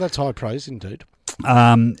interesting. Well, that's high praise indeed.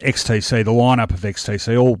 XTC, the lineup of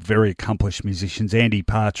XTC, all very accomplished musicians. Andy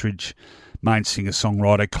Partridge, main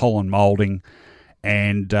singer-songwriter, Colin Moulding,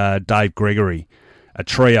 and Dave Gregory, a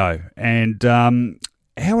trio. And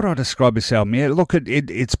how would I describe this album? Yeah, look,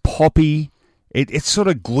 it's poppy. It sort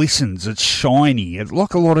of glistens. It's shiny. It's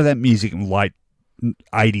like a lot of that music in the late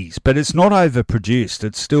 80s, but it's not overproduced.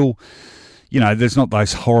 It's still, there's not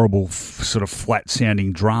those horrible sort of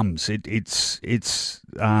flat-sounding drums. It's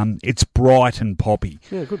bright and poppy.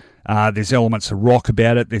 Yeah, good. There's elements of rock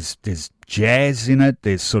about it. There's jazz in it.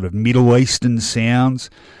 There's sort of Middle Eastern sounds.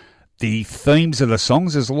 The themes of the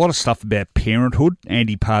songs, there's a lot of stuff about parenthood.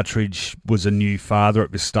 Andy Partridge was a new father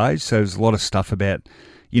at this stage, so there's a lot of stuff about,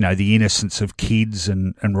 the innocence of kids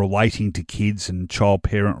and relating to kids and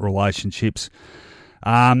child-parent relationships.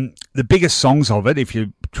 The biggest songs of it, if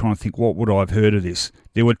you're trying to think what would I have heard of this,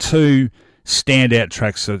 there were two standout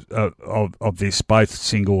tracks of this, both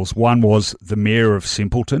singles. One was The Mayor of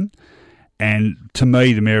Simpleton, and to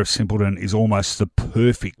me, The Mayor of Simpleton is almost the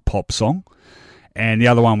perfect pop song. And the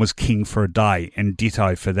other one was King for a Day, and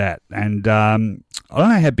ditto for that. And I don't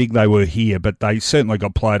know how big they were here, but they certainly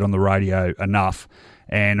got played on the radio enough.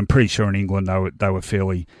 And I'm pretty sure in England they were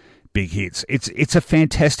fairly big hits. It's a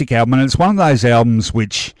fantastic album, and it's one of those albums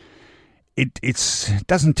which it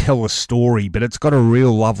doesn't tell a story, but it's got a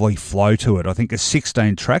real lovely flow to it. I think there's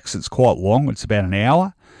 16 tracks. It's quite long. It's about an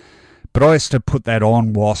hour. But I used to put that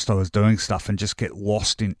on whilst I was doing stuff and just get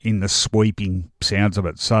lost in the sweeping sounds of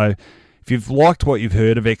it. So if you've liked what you've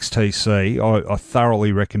heard of XTC, I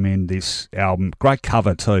thoroughly recommend this album. Great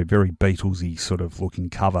cover too, very Beatlesy sort of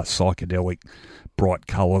looking cover, psychedelic, bright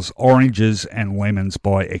colours. Oranges and Lemons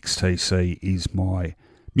by XTC is my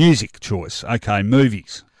music choice. Okay,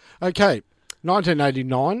 movies. Okay,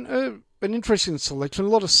 1989, an interesting selection. A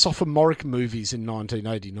lot of sophomoric movies in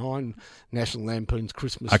 1989. National Lampoon's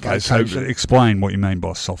Christmas Vacation. So explain what you mean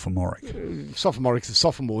by sophomoric. Sophomoric is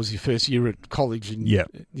sophomores, your first year at college in the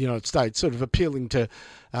United States, sort of appealing to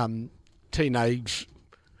teenage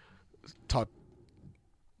type,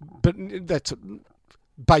 but that's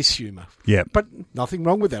base humour. Yeah. But nothing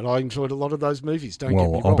wrong with that. I enjoyed a lot of those movies, don't get me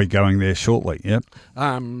wrong. I'll be going there shortly, yep.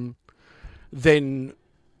 Then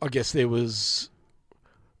I guess there was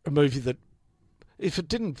a movie that, if it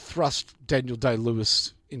didn't thrust Daniel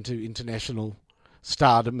Day-Lewis into international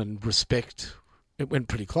stardom and respect, it went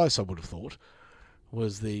pretty close, I would have thought,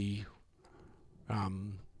 was the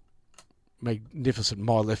magnificent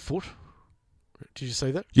My Left Foot. Did you see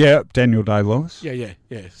that? Yeah, Daniel Day-Lewis. Yeah.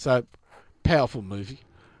 So, powerful movie.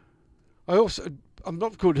 I'm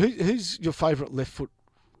not good. Who's your favourite left foot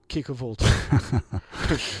kick of all time?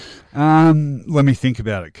 Let me think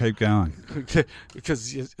about it. Keep going.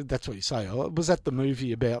 Because that's what you say. Was that the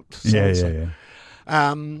movie about? Yeah.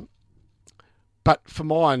 But for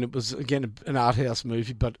mine, it was, again, an art house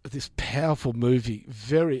movie, but this powerful movie,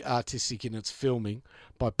 very artistic in its filming,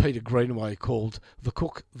 by Peter Greenaway, called The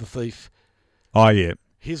Cook, the Thief,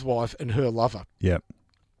 His Wife and Her Lover. Yep.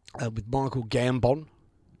 With Michael Gambon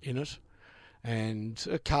in it, and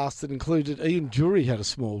a cast that included Ian Dury had a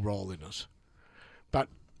small role in it. But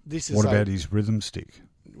this is what about his rhythm stick?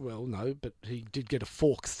 Well, no, but he did get a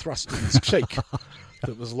fork thrust in his cheek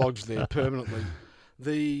that was lodged there permanently.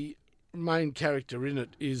 The main character in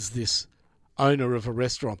it is this owner of a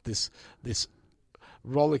restaurant, this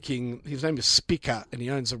rollicking. His name is Spicker, and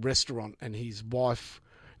he owns a restaurant, and his wife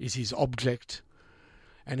is his object,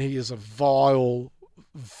 and he is a vile,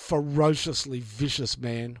 ferociously vicious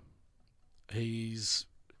man. He's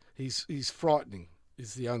frightening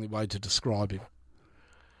is the only way to describe him.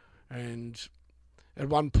 And at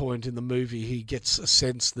one point in the movie, he gets a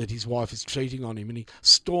sense that his wife is cheating on him, and he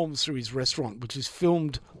storms through his restaurant, which is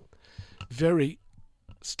filmed very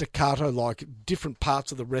staccato-like. Different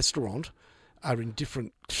parts of the restaurant are in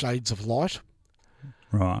different shades of light.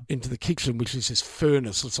 Right. Into the kitchen, which is this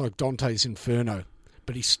furnace. It's like Dante's Inferno.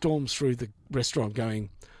 But he storms through the restaurant going,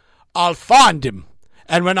 "I'll find him.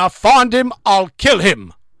 And when I find him, I'll kill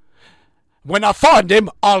him. When I find him,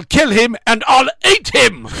 I'll kill him and I'll eat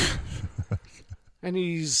him." And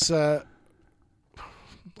he's... I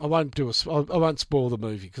won't spoil the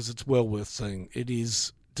movie because it's well worth seeing. It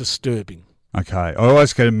is disturbing. Okay. I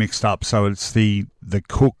always get it mixed up. So it's the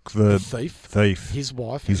cook, the thief, his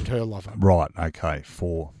wife, and her lover. Right. Okay.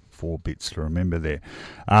 Four bits to remember there.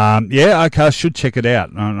 Yeah, okay, I should check it out.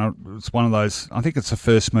 It's one of those, I think it's the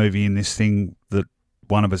first movie in this thing that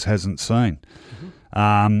one of us hasn't seen.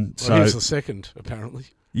 Mm-hmm. So here's the second, apparently.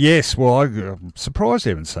 Yes, well, I'm surprised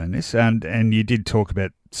you haven't seen this. And you did talk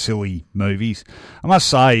about silly movies. I must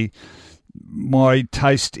say, my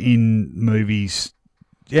taste in movies,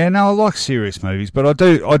 I like serious movies, but I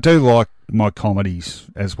do like my comedies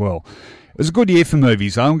as well. It was a good year for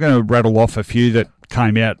movies. I'm going to rattle off a few that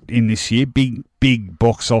came out in this year. Big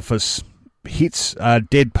box office hits.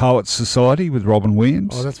 Dead Poets Society with Robin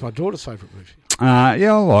Williams. Oh, that's my daughter's favourite movie.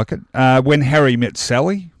 Yeah, I like it. When Harry Met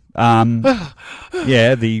Sally.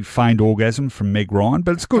 The feigned orgasm from Meg Ryan,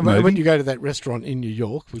 but it's a good movie. When you go to that restaurant in New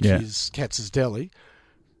York, which is Katz's Deli,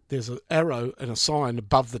 there's an arrow and a sign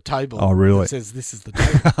above the table. Oh, really? That says this is the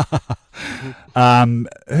table.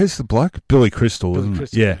 Who's the bloke? Billy Crystal, isn't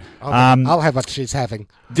it? Yeah. I'll have what she's having.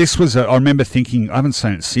 This was, I remember thinking, I haven't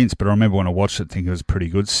seen it since, but I remember when I watched it thinking it was pretty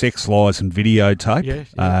good. Sex, Lies and Videotape.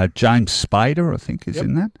 Yeah. James Spader, I think, is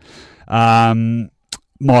in that.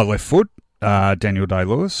 My Left Foot, Daniel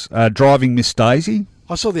Day-Lewis. Driving Miss Daisy.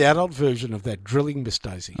 I saw the adult version of that, Drilling Miss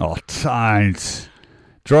Daisy. Oh, don't.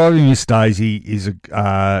 Driving Miss Daisy is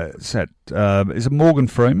a Morgan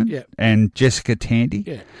Freeman and Jessica Tandy.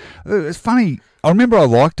 Yeah. It's funny. I remember I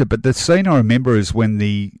liked it, but the scene I remember is when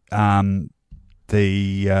the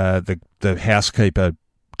housekeeper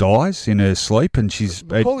dies in her sleep, and she's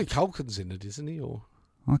Macaulay Culkin's in it, isn't he? Or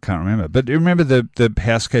I can't remember. But you remember the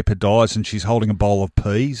housekeeper dies, and she's holding a bowl of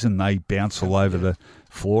peas, and they bounce all over the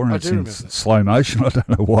floor, and it's in slow motion. I don't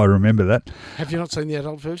know why I remember that. Have you not seen the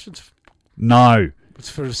adult versions? No. It's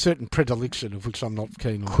for a certain predilection of which I'm not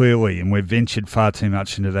keen on. Clearly, and we've ventured far too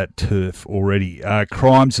much into that turf already.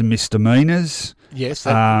 Crimes and Misdemeanors. Yes,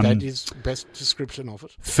 that is the best description of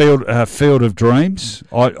it. Field of Dreams.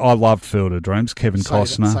 I loved Field of Dreams. Kevin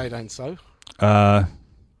Costner. Say It Ain't So.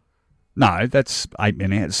 No, that's 8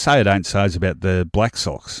 Men Out. Say It Ain't So is about the Black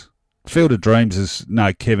Sox. Field of Dreams is,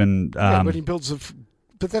 Kevin... when he builds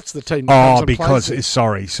but that's the team.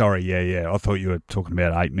 Sorry, yeah. I thought you were talking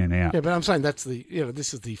about 8 Men Out. Yeah, but I'm saying that's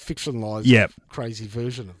this is the fictionalised, crazy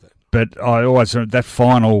version of that. But I always that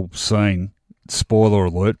final scene, spoiler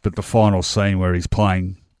alert, but the final scene where he's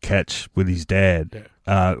playing catch with his dad,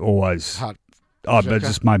 always. But it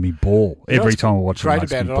just made me bawl every time I watch it. Great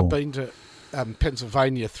about it. I've been to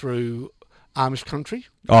Pennsylvania through Amish country.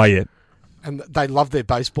 Oh yeah, and they love their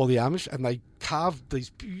baseball, the Amish, and they carved these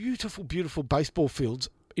beautiful, beautiful baseball fields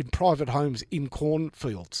in private homes in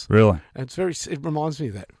cornfields. Really, and it reminds me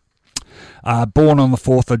of that. Born on the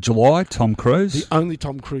 4th of July, Tom Cruise. The only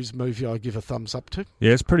Tom Cruise movie I give a thumbs up to.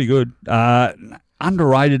 Yeah, it's pretty good.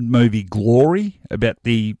 Underrated movie, Glory, about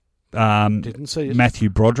the didn't see it. Matthew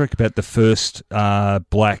Broderick, about the first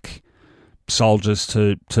black soldiers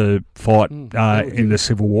to fight in the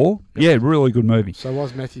Civil War. Yep. Yeah, really good movie. So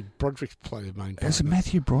was Matthew Broderick play the main part? Is it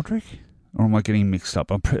Matthew Broderick? Or am I getting mixed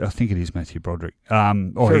up? I think it is Matthew Broderick.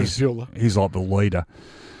 He's like the leader.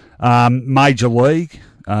 Major League,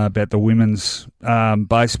 about the women's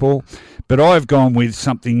baseball. But I've gone with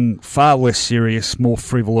something far less serious, more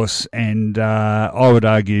frivolous, and I would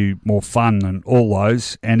argue more fun than all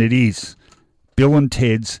those, and it is Bill and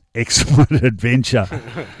Ted's Excellent Adventure,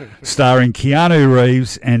 starring Keanu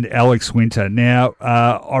Reeves and Alex Winter. Now,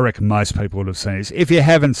 I reckon most people would have seen this. If you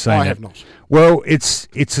haven't seen it... I have not. Well, it's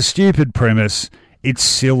a stupid premise. It's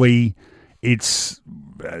silly. It's...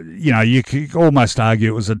 you could almost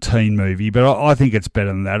argue it was a teen movie, but I think it's better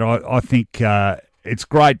than that. I think it's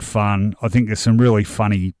great fun. I think there's some really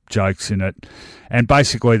funny jokes in it. And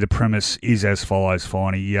basically the premise is as follows,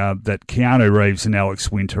 Finey, that Keanu Reeves and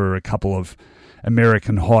Alex Winter are a couple of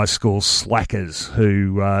American high school slackers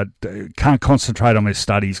who can't concentrate on their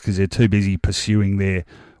studies because they're too busy pursuing their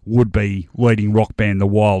would-be leading rock band, the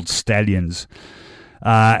Wild Stallions.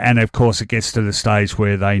 And, of course, it gets to the stage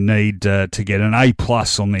where they need to get an A+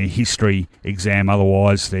 on their history exam.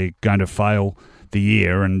 Otherwise, they're going to fail the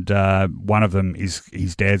year. And one of them is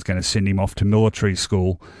his dad's going to send him off to military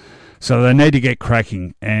school. So they need to get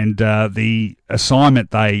cracking. And the assignment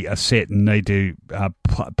they are set and need to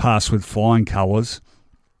pass with flying colours,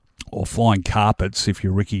 or flying carpets, if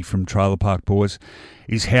you're Ricky from Trailer Park Boys,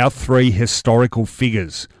 is how 3 historical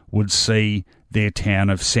figures would see their town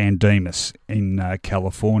of San Dimas in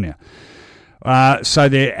California. So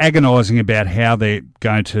they're agonising about how they're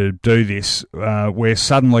going to do this, where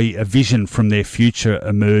suddenly a vision from their future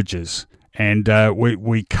emerges. And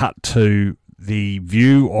we cut to the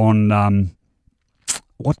view on...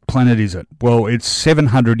 what planet is it? Well, it's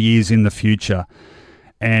 700 years in the future.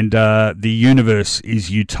 And the universe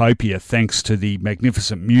is utopia thanks to the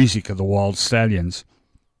magnificent music of the Wild Stallions.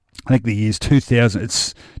 I think the year's 2000.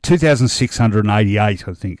 It's 2688,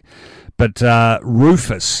 I think. But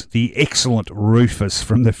Rufus, the excellent Rufus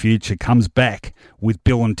from the future, comes back with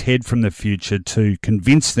Bill and Ted from the future to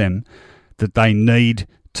convince them that they need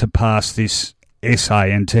to pass this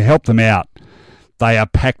essay. And to help them out, they are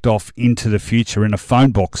packed off into the future in a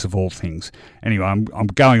phone box of all things. Anyway, I'm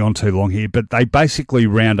going on too long here, but they basically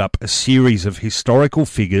round up a series of historical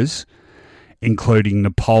figures, including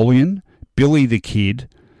Napoleon, Billy the Kid,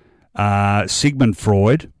 Sigmund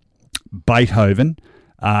Freud, Beethoven,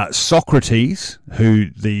 Socrates,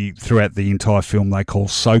 who throughout the entire film they call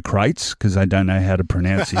Socrates because they don't know how to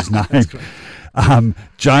pronounce his name,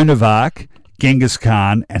 Joan of Arc, Genghis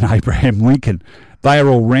Khan, and Abraham Lincoln. They are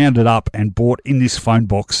all rounded up and brought in this phone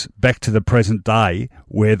box back to the present day,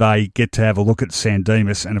 where they get to have a look at San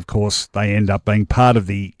Dimas, and of course they end up being part of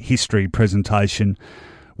the history presentation,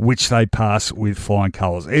 which they pass with flying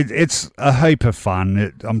colours. It's a heap of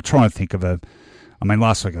fun. I'm trying to think of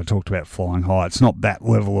last week I talked about Flying High. It's not that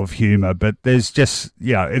level of humour, but there's just,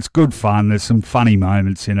 it's good fun. There's some funny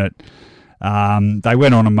moments in it. They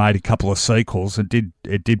went on and made a couple of sequels. It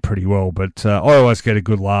did pretty well, but I always get a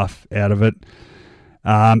good laugh out of it.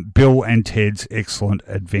 Bill and Ted's Excellent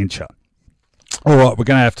Adventure. All right, we're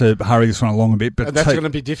going to have to hurry this one along a bit. But that's going to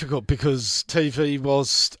be difficult because TV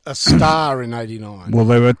was a star in 89. Well,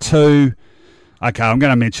 there were two. Okay, I'm going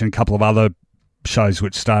to mention a couple of other shows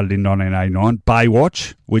which started in 1989.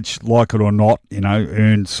 Baywatch, which, like it or not,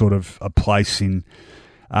 earned sort of a place in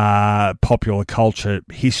popular culture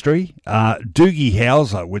history. Doogie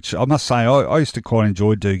Howser, which I must say I used to quite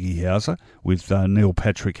enjoy Doogie Howser, with Neil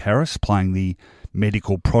Patrick Harris playing the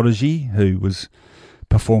medical prodigy who was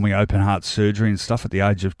performing open heart surgery and stuff at the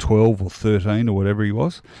age of 12 or 13 or whatever he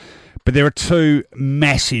was. But there are two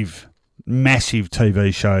massive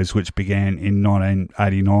TV shows which began in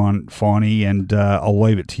 1989, Finey, and I'll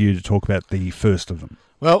leave it to you to talk about the first of them.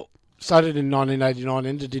 Well, started in 1989,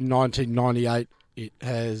 ended in 1998. It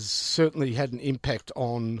has certainly had an impact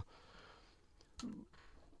on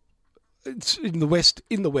it's in the West,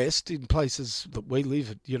 in places that we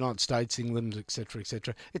live, United States, England, etc.,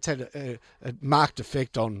 etc. It's had a marked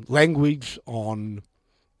effect on language, on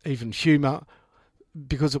even humour,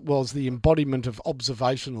 because it was the embodiment of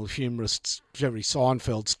observational humorist Jerry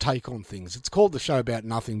Seinfeld's take on things. It's called The Show About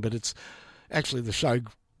Nothing, but it's actually the show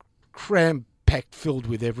cram-packed, filled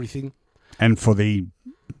with everything. And for the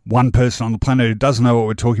one person on the planet who doesn't know what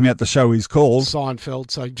we're talking about, the show is called Seinfeld.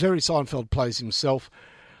 So Jerry Seinfeld plays himself.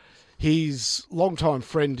 His longtime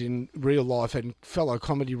friend in real life and fellow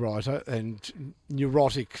comedy writer and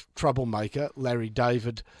neurotic troublemaker, Larry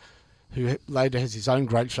David, who later has his own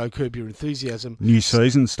great show, Curb Your Enthusiasm. New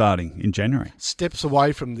season starting in January. Steps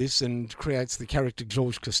away from this and creates the character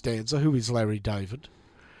George Costanza, who is Larry David.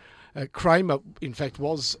 Kramer, in fact,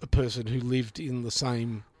 was a person who lived in the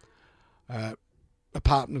same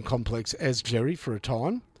apartment complex as Jerry for a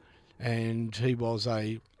time, and he was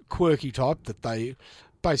a quirky type that they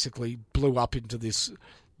basically blew up into this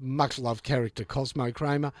much-loved character, Cosmo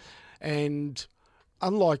Kramer. And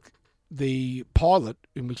unlike the pilot,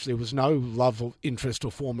 in which there was no love of interest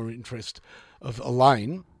or former interest of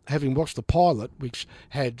Elaine, having watched the pilot, which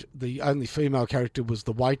had the only female character was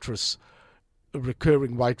the waitress, a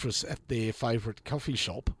recurring waitress at their favourite coffee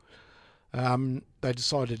shop, they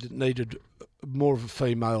decided it needed more of a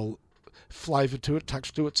female flavour to it,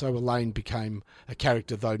 touch to it, so Elaine became a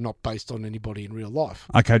character, though not based on anybody in real life.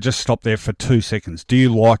 Okay, just stop there for 2 seconds. Do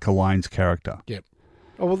you like Elaine's character? Yep.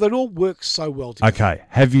 Oh, well, that all works so well together. Okay,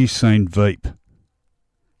 have you seen Veep?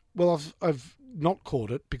 Well, I've not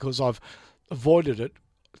caught it because I've avoided it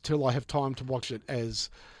till I have time to watch it as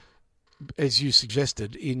you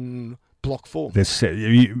suggested, in block form.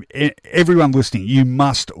 Everyone listening, you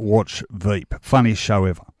must watch Veep. Funniest show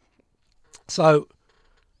ever. So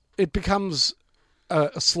it becomes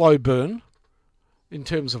a slow burn in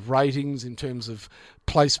terms of ratings, in terms of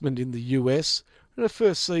placement in the US. The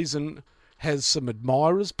first season has some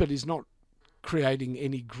admirers, but is not creating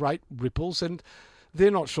any great ripples, and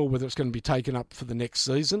they're not sure whether it's going to be taken up for the next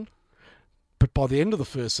season. But by the end of the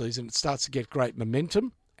first season, it starts to get great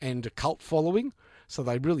momentum and a cult following, so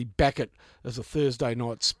they really back it as a Thursday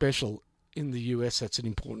night special in the US. That's an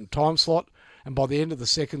important time slot, and by the end of the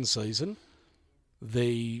second season,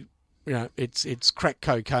 it's crack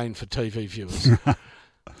cocaine for TV viewers.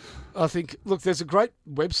 I think, look, there's a great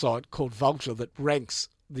website called Vulture that ranks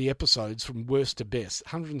the episodes from worst to best,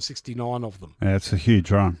 169 of them. Yeah, it's a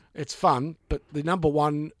huge run. It's fun, but the number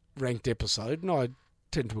one ranked episode, and I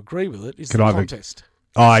tend to agree with it, is The Contest.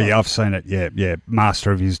 Yeah, I've seen it. Yeah.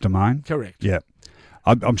 Master of His Domain. Correct. Yeah.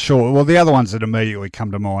 I'm sure. Well, the other ones that immediately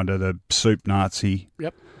come to mind are the Soup Nazi.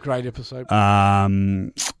 Yep. Great episode.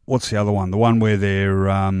 What's the other one? The one where they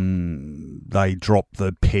drop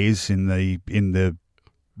the Pez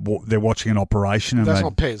they're watching an operation. And that's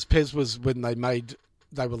not Pez. Pez was when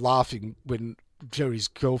they were laughing when Jerry's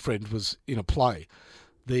girlfriend was in a play.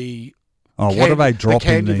 What do they drop? The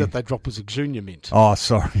candy that they dropped was a Junior Mint. Oh,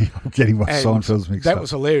 sorry, I'm getting my Seinfeld's mixed up. That was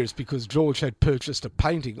hilarious because George had purchased a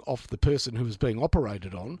painting off the person who was being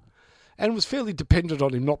operated on, and was fairly dependent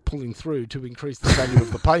on him not pulling through to increase the value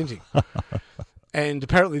of the painting. And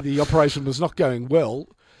apparently the operation was not going well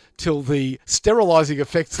till the sterilising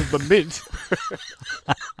effects of the mint.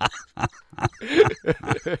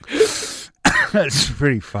 That's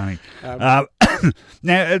pretty funny. Now,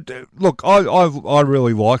 look, I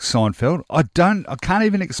really like Seinfeld. I can't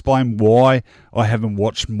even explain why I haven't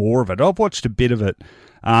watched more of it. I've watched a bit of it,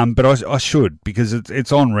 but I should, because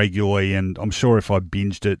it's on regularly, and I'm sure if I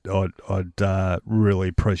binged it, I'd really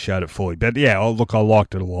appreciate it fully. But yeah, I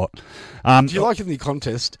liked it a lot. Do you like in The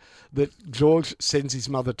Contest that George sends his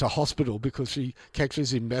mother to hospital because she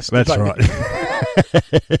catches him masturbating?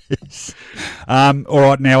 That's right. All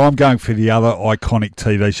right, now I'm going for the other iconic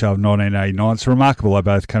TV show of 1989. It's remarkable they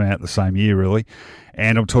both came out the same year, really.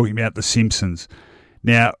 And I'm talking about The Simpsons.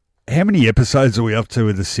 Now, how many episodes are we up to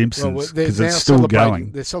with The Simpsons? Because it's still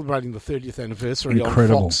going. They're celebrating the 30th anniversary on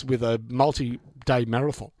Fox with a multi-day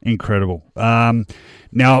marathon. Incredible.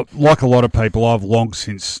 Now, like a lot of people, I've long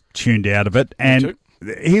since tuned out of it. And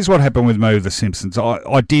here's what happened with me with The Simpsons. I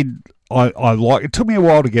it took me a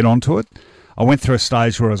while to get onto it. I went through a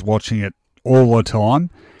stage where I was watching it all the time,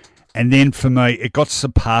 and then for me, it got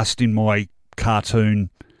surpassed in my cartoon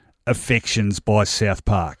affections by South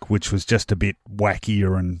Park, which was just a bit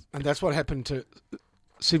wackier. And that's what happened to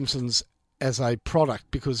Simpsons as a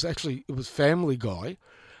product, because actually it was Family Guy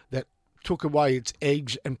that took away its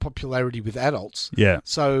edge and popularity with adults. Yeah.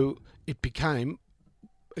 So it became,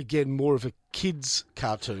 again, more of a kids'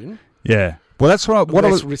 cartoon. Yeah. Well, that's what I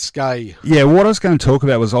was risque. Yeah, what I was going to talk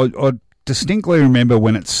about was I distinctly remember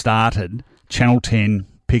when it started, Channel 10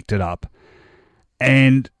 picked it up,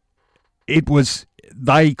 and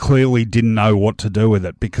they clearly didn't know what to do with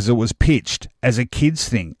it because it was pitched as a kids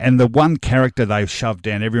thing, and the one character they shoved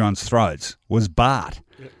down everyone's throats was Bart,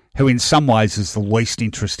 who in some ways is the least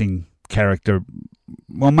interesting character.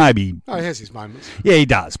 Well, maybe. Oh, he has his moments. Yeah, he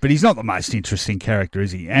does, but he's not the most interesting character,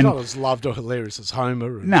 is he? And he's not as loved or hilarious as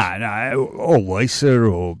Homer. No, or Lisa,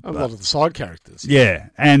 or a lot of the side characters. Yeah,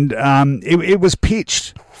 and it was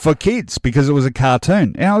pitched for kids because it was a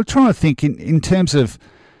cartoon. And I was trying to think in terms of,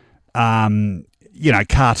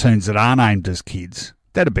 cartoons that aren't aimed as kids.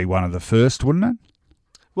 That'd be one of the first, wouldn't it?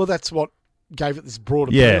 Well, that's what gave it this broad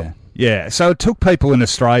appeal. Yeah, so it took people in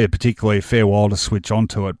Australia particularly a fair while to switch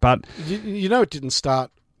onto it. But it didn't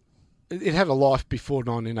start. It had a life before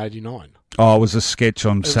 1989. Oh, it was a sketch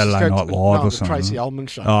on Saturday Night Live or something. Tracy Ullman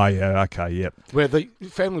show. Oh, yeah, okay, yep. Where the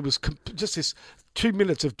family was just this 2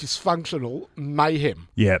 minutes of dysfunctional mayhem.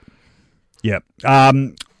 Yep.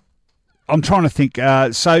 I'm trying to think.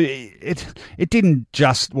 So it didn't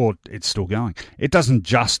just. Well, it's still going. It doesn't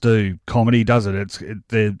just do comedy, does it?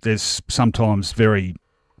 There's sometimes very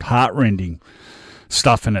heartrending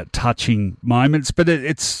stuff in it, touching moments. But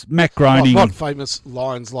it's Matt Groening. Not famous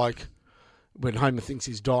lines like when Homer thinks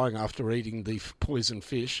he's dying after eating the poisoned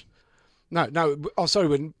fish. No. Oh, sorry.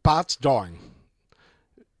 When Bart's dying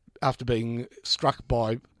after being struck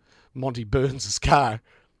by Monty Burns' car,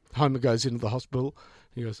 Homer goes into the hospital.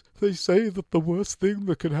 He goes, "They say that the worst thing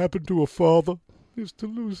that can happen to a father is to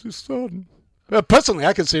lose his son." Personally,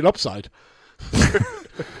 I can see an upside.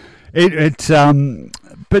 But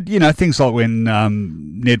things like when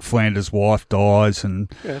Ned Flanders' wife dies,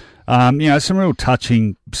 and some real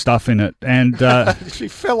touching stuff in it. And she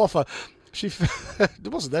fell off it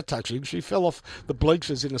wasn't that touching. She fell off the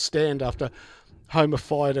bleachers in a stand after Homer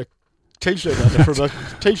fired a T-shirt at her from a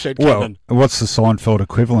T-shirt cannon. Well, what's the Seinfeld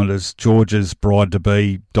equivalent? Is George's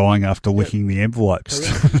bride-to-be dying after licking the envelopes?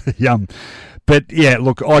 Yum. But yeah,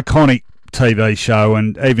 look, iconic TV show,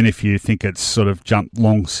 and even if you think it's sort of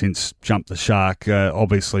long since jumped the shark,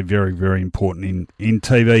 obviously very, very important in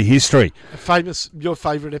TV history. Your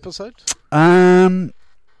favourite episode? Probably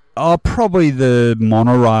the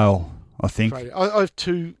monorail, I think. I have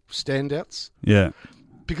two standouts. Yeah.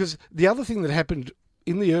 Because the other thing that happened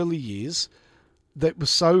in the early years that was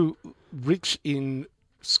so rich in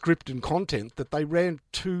script and content that they ran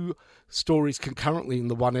two stories concurrently in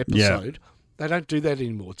the one episode. Yeah. They don't do that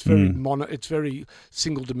anymore. It's very it's very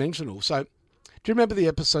single dimensional. So, do you remember the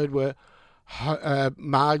episode where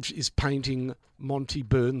Marge is painting Monty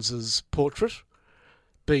Burns' portrait,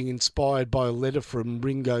 being inspired by a letter from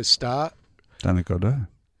Ringo Starr? Don't think I do.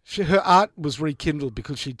 Her art was rekindled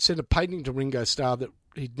because she'd sent a painting to Ringo Starr that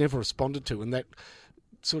he'd never responded to, and that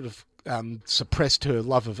sort of suppressed her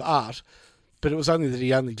love of art. But it was only that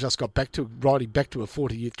he only just got writing back to her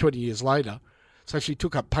 20 years later. So she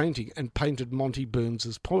took up painting and painted Monty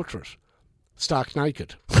Burns' portrait, stark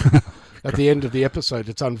naked. At the end of the episode,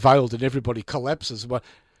 it's unveiled and everybody collapses.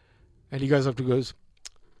 And he goes up and goes,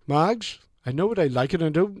 "Marge, I know what I like and I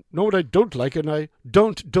don't know what I don't like, and I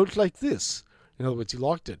don't like this." In other words, he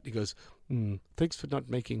liked it. He goes, "Thanks for not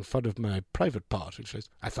making fun of my private part." And she goes,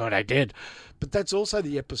 "I thought I did." But that's also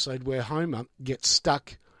the episode where Homer gets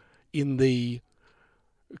stuck in the...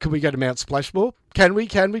 Can we go to Mount Splashmore? Can we,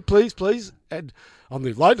 please? And on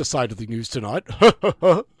the lighter side of the news tonight,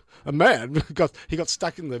 a man got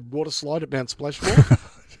stuck in the water slide at Mount Splashmore.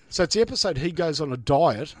 So it's the episode he goes on a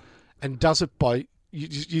diet and does it by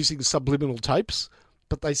using subliminal tapes,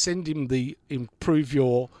 but they send him the improve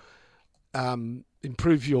your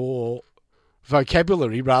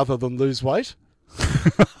vocabulary rather than lose weight.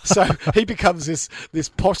 So he becomes this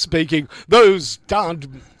posh speaking, those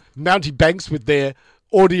darned Mounty Banks with their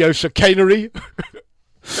audio chicanery.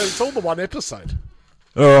 It's all the one episode.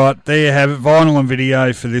 All right, there you have it. Vinyl and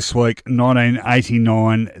video for this week,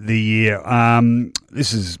 1989, the year.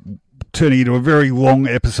 This is turning into a very long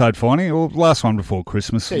episode, finally, or last one before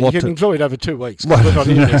Christmas. Yeah, you can enjoy it over 2 weeks. Not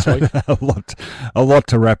here next week. A lot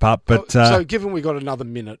to wrap up. But so given we got another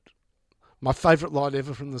minute, my favourite line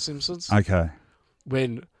ever from The Simpsons. Okay.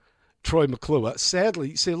 When Troy McClure,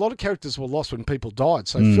 sadly, a lot of characters were lost when people died.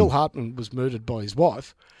 So Phil Hartman was murdered by his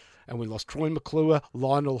wife, and we lost Troy McClure,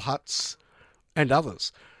 Lionel Hutz, and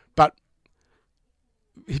others. But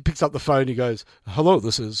he picks up the phone, he goes, "Hello,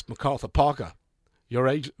 this is MacArthur Parker.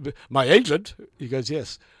 My agent?" He goes,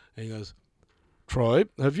 "Yes." And he goes, "Troy,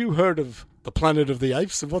 have you heard of the Planet of the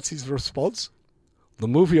Apes?" And what's his response? "The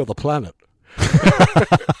movie or the planet?"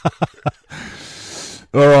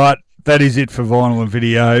 All right. That is it for vinyl and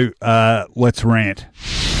video. Let's rant.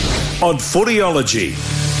 On Footyology,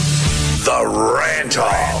 the Rant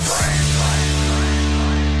Off.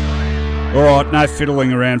 All right, no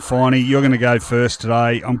fiddling around, Finey. You're going to go first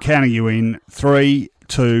today. I'm counting you in. 3,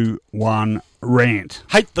 2, 1, rant.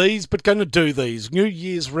 Hate these, but going to do these. New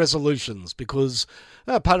Year's resolutions, because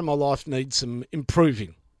part of my life needs some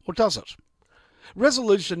improving. Or does it?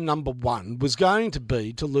 Resolution number 1 was going to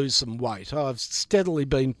be to lose some weight. I've steadily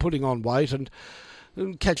been putting on weight and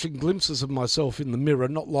catching glimpses of myself in the mirror,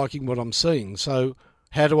 not liking what I'm seeing. So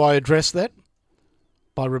how do I address that?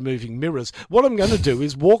 By removing mirrors. What I'm going to do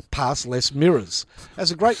is walk past less mirrors.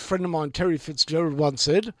 As a great friend of mine, Terry Fitzgerald, once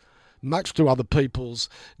said, much to other people's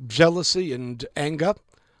jealousy and anger,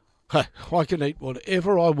 hey, I can eat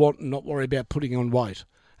whatever I want and not worry about putting on weight.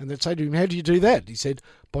 And they'd say to him, how do you do that? He said,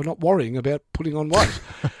 by not worrying about putting on weight.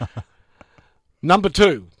 Number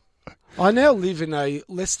 2, I now live in a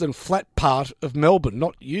less than flat part of Melbourne,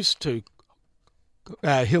 not used to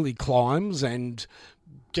hilly climbs and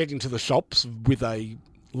getting to the shops with a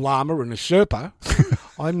llama and a Sherpa.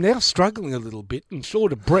 I'm now struggling a little bit and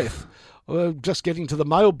short of breath just getting to the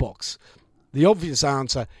mailbox. The obvious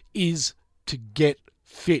answer is to get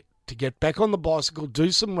fit, to get back on the bicycle, do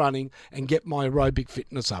some running and get my aerobic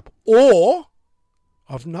fitness up. Or,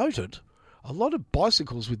 I've noted, a lot of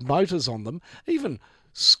bicycles with motors on them, even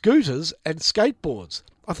scooters and skateboards.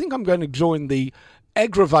 I think I'm going to join the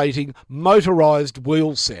aggravating motorised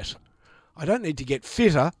wheel set. I don't need to get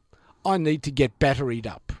fitter, I need to get batteried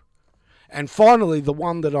up. And finally, the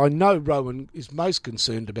one that I know Rowan is most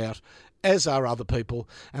concerned about, as are other people,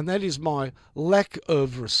 and that is my lack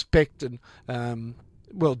of respect and,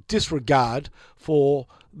 disregard for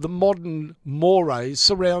the modern mores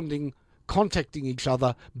surrounding contacting each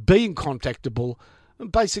other, being contactable,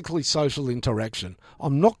 and basically social interaction.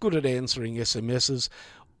 I'm not good at answering SMSs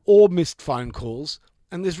or missed phone calls,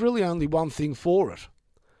 and there's really only one thing for it.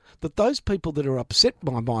 That those people that are upset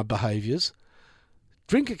by my behaviours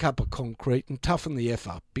drink a cup of concrete and toughen the F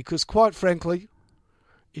up. Because quite frankly,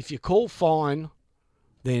 if you call fine,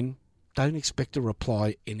 then don't expect a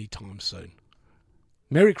reply anytime soon.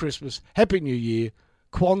 Merry Christmas, Happy New Year,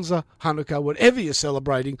 Kwanzaa, Hanukkah, whatever you're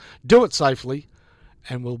celebrating, do it safely,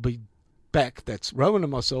 and we'll be back. That's Rowan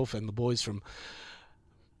and myself and the boys from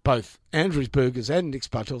both Andrew's Burgers and Nick's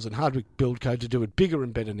Buttels and Hardwick Build Co. to do it bigger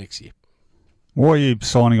and better next year. Why are you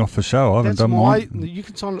signing off the show? I haven't done mine. You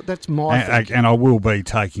can sign it. That's my and I will be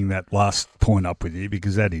taking that last point up with you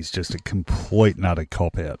because that is just a complete and utter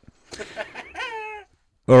cop-out.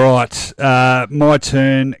 All right, my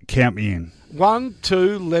turn. Count me in. 1,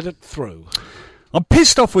 2, let it through. I'm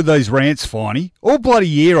pissed off with these rants, Finey. All bloody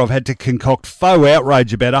year I've had to concoct faux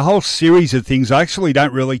outrage about a whole series of things I actually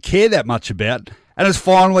don't really care that much about, and it's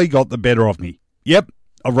finally got the better of me. Yep,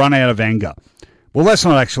 I've run out of anger. Well, that's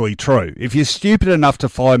not actually true. If you're stupid enough to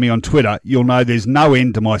follow me on Twitter, you'll know there's no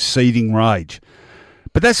end to my seething rage.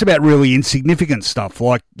 But that's about really insignificant stuff,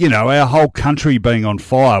 like, our whole country being on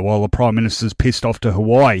fire while the Prime Minister's pissed off to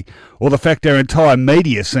Hawaii, or the fact our entire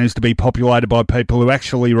media seems to be populated by people who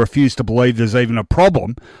actually refuse to believe there's even a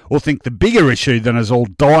problem, or think the bigger issue than us all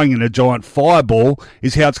dying in a giant fireball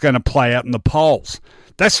is how it's going to play out in the polls.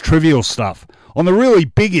 That's trivial stuff. On the really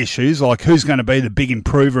big issues, like who's going to be the big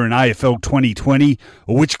improver in AFL 2020,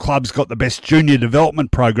 or which club's got the best junior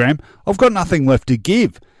development program, I've got nothing left to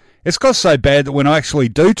give. It's got so bad that when I actually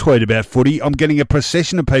do tweet about footy, I'm getting a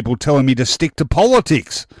procession of people telling me to stick to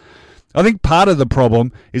politics. I think part of the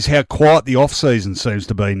problem is how quiet the off-season seems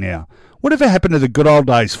to be now. Whatever happened to the good old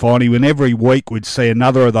days, Finey, when every week we'd see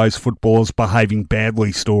another of those footballers behaving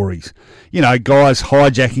badly stories? Guys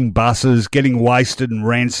hijacking buses, getting wasted and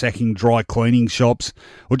ransacking dry cleaning shops,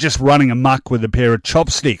 or just running amok with a pair of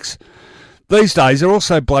chopsticks. These days, they're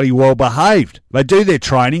also bloody well behaved. They do their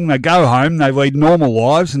training, they go home, they lead normal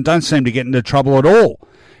lives and don't seem to get into trouble at all.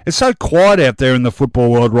 It's so quiet out there in the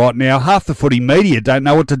football world right now, half the footy media don't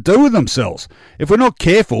know what to do with themselves. If we're not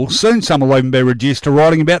careful, soon some will even be reduced to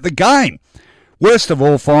writing about the game. Worst of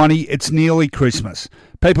all, Finey, it's nearly Christmas.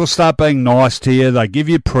 People start being nice to you, they give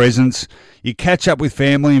you presents, you catch up with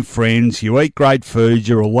family and friends, you eat great food,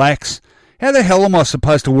 you relax. How the hell am I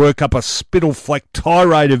supposed to work up a spittle-fleck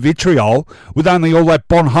tirade of vitriol with only all that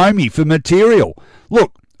bonhomie for material?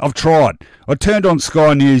 Look, I've tried. I turned on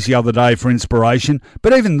Sky News the other day for inspiration,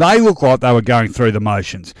 but even they look like they were going through the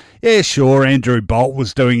motions. Yeah, sure, Andrew Bolt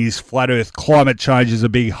was doing his flat earth climate change as a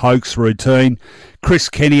big hoax routine. Chris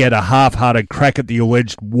Kenny had a half-hearted crack at the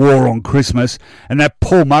alleged war on Christmas, and that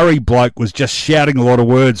Paul Murray bloke was just shouting a lot of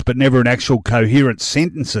words but never in actual coherent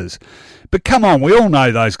sentences. But come on, we all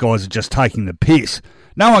know those guys are just taking the piss.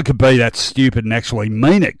 No one could be that stupid and actually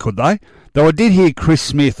mean it, could they? Though I did hear Chris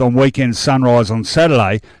Smith on Weekend Sunrise on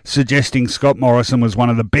Saturday suggesting Scott Morrison was one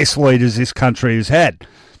of the best leaders this country has had.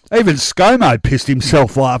 Even ScoMo pissed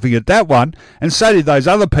himself laughing at that one, and so did those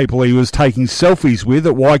other people he was taking selfies with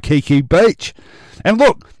at Waikiki Beach. And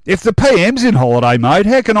look, if the PM's in holiday mode,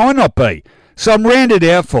 how can I not be? So I'm rounded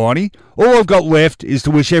out, Finey. All I've got left is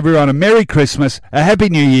to wish everyone a Merry Christmas, a Happy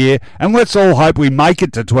New Year, and let's all hope we make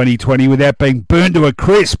it to 2020 without being burned to a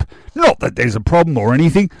crisp. Not that there's a problem or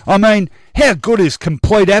anything. I mean, how good is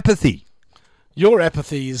complete apathy? Your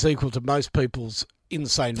apathy is equal to most people's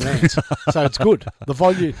insane rants, so it's good. The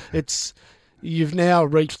volume, you've now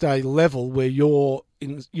reached a level where your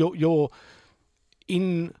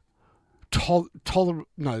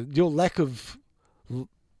lack of,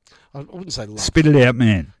 I wouldn't say love. Spit it out,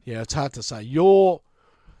 man. Yeah, it's hard to say. Your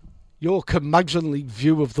curmudgeonly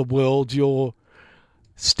view of the world, your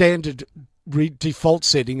standard default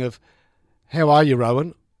setting of how are you,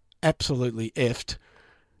 Rowan? Absolutely effed.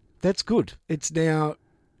 That's good.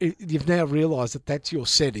 You've now realised that that's your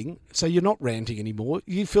setting, so you're not ranting anymore.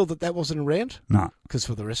 You feel that wasn't a rant? No. Because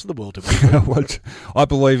for the rest of the world, it was. I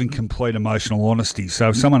believe in complete emotional honesty. So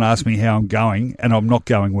if someone asks me how I'm going and I'm not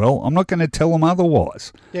going well, I'm not going to tell them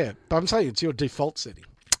otherwise. Yeah, but I'm saying it's your default setting.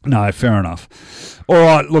 No, fair enough. All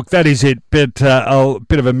right, look, that is it. A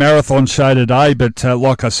bit of a marathon show today, but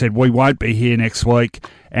like I said, we won't be here next week.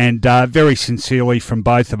 And very sincerely from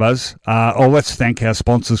both of us, let's thank our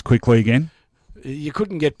sponsors quickly again. You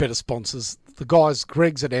couldn't get better sponsors. The guys,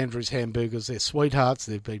 Greg's at Andrew's Hamburgers, they're sweethearts.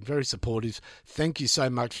 They've been very supportive. Thank you so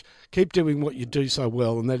much. Keep doing what you do so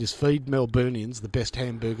well, and that is feed Melburnians the best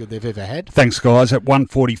hamburger they've ever had. Thanks, guys. At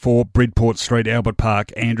 144 Bridport Street, Albert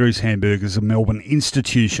Park, Andrew's Hamburgers, a Melbourne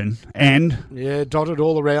institution. And? Yeah, dotted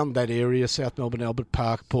all around that area, South Melbourne, Albert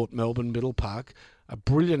Park, Port Melbourne, Middle Park.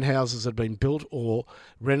 Brilliant houses that have been built or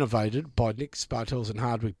renovated by Nick Spartels and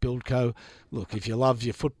Hardwick Build Co. Look, if you love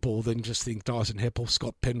your football, then just think Dyson Heppel,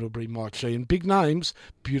 Scott Pendlebury, Mike Sheehan. Big names,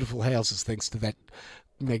 beautiful houses, thanks to that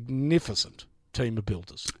magnificent team of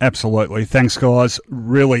builders. Absolutely. Thanks, guys.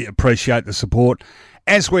 Really appreciate the support.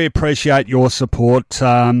 As we appreciate your support,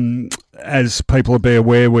 as people will be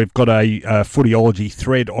aware, we've got a Footyology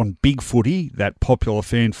thread on Big Footy, that popular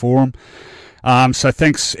fan forum. So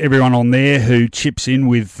thanks everyone on there who chips in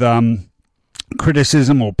with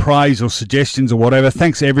criticism or praise or suggestions or whatever.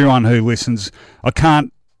 Thanks everyone who listens. I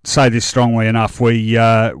can't say this strongly enough. We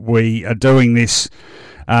are doing this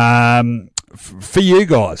for you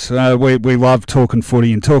guys. We love talking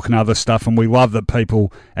footy and talking other stuff, and we love that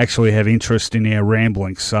people actually have interest in our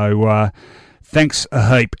ramblings. So thanks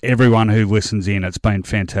a heap, everyone who listens in. It's been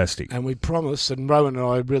fantastic. And we promise, and Rowan and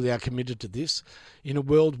I really are committed to this, in a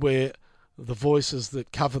world where the voices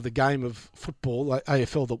that cover the game of football, like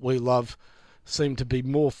AFL that we love, seem to be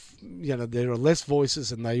more, there are less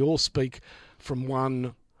voices and they all speak from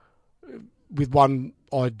with one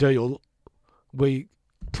ideal. We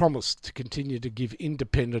promise to continue to give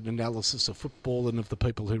independent analysis of football and of the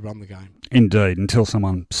people who run the game. Indeed, until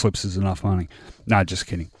someone slips us enough money. No, just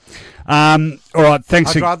kidding. All right,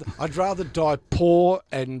 thanks. I'd rather die poor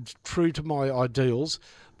and true to my ideals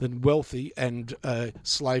than wealthy and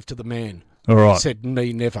slave to the man. All right. Said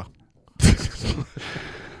me never.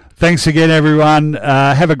 Thanks again, everyone.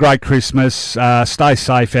 Have a great Christmas. Stay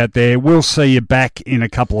safe out there. We'll see you back in a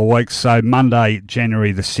couple of weeks. So Monday,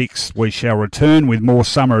 January the 6th, we shall return with more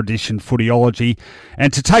summer edition Footyology.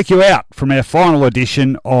 And to take you out from our final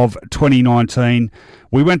edition of 2019,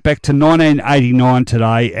 we went back to 1989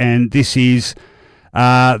 today, and this is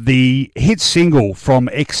the hit single from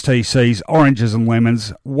XTC's Oranges and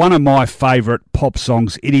Lemons, one of my favourite pop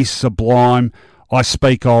songs. It is sublime. I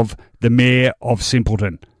speak of The Mayor of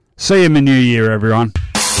Simpleton. See you in the new year, everyone.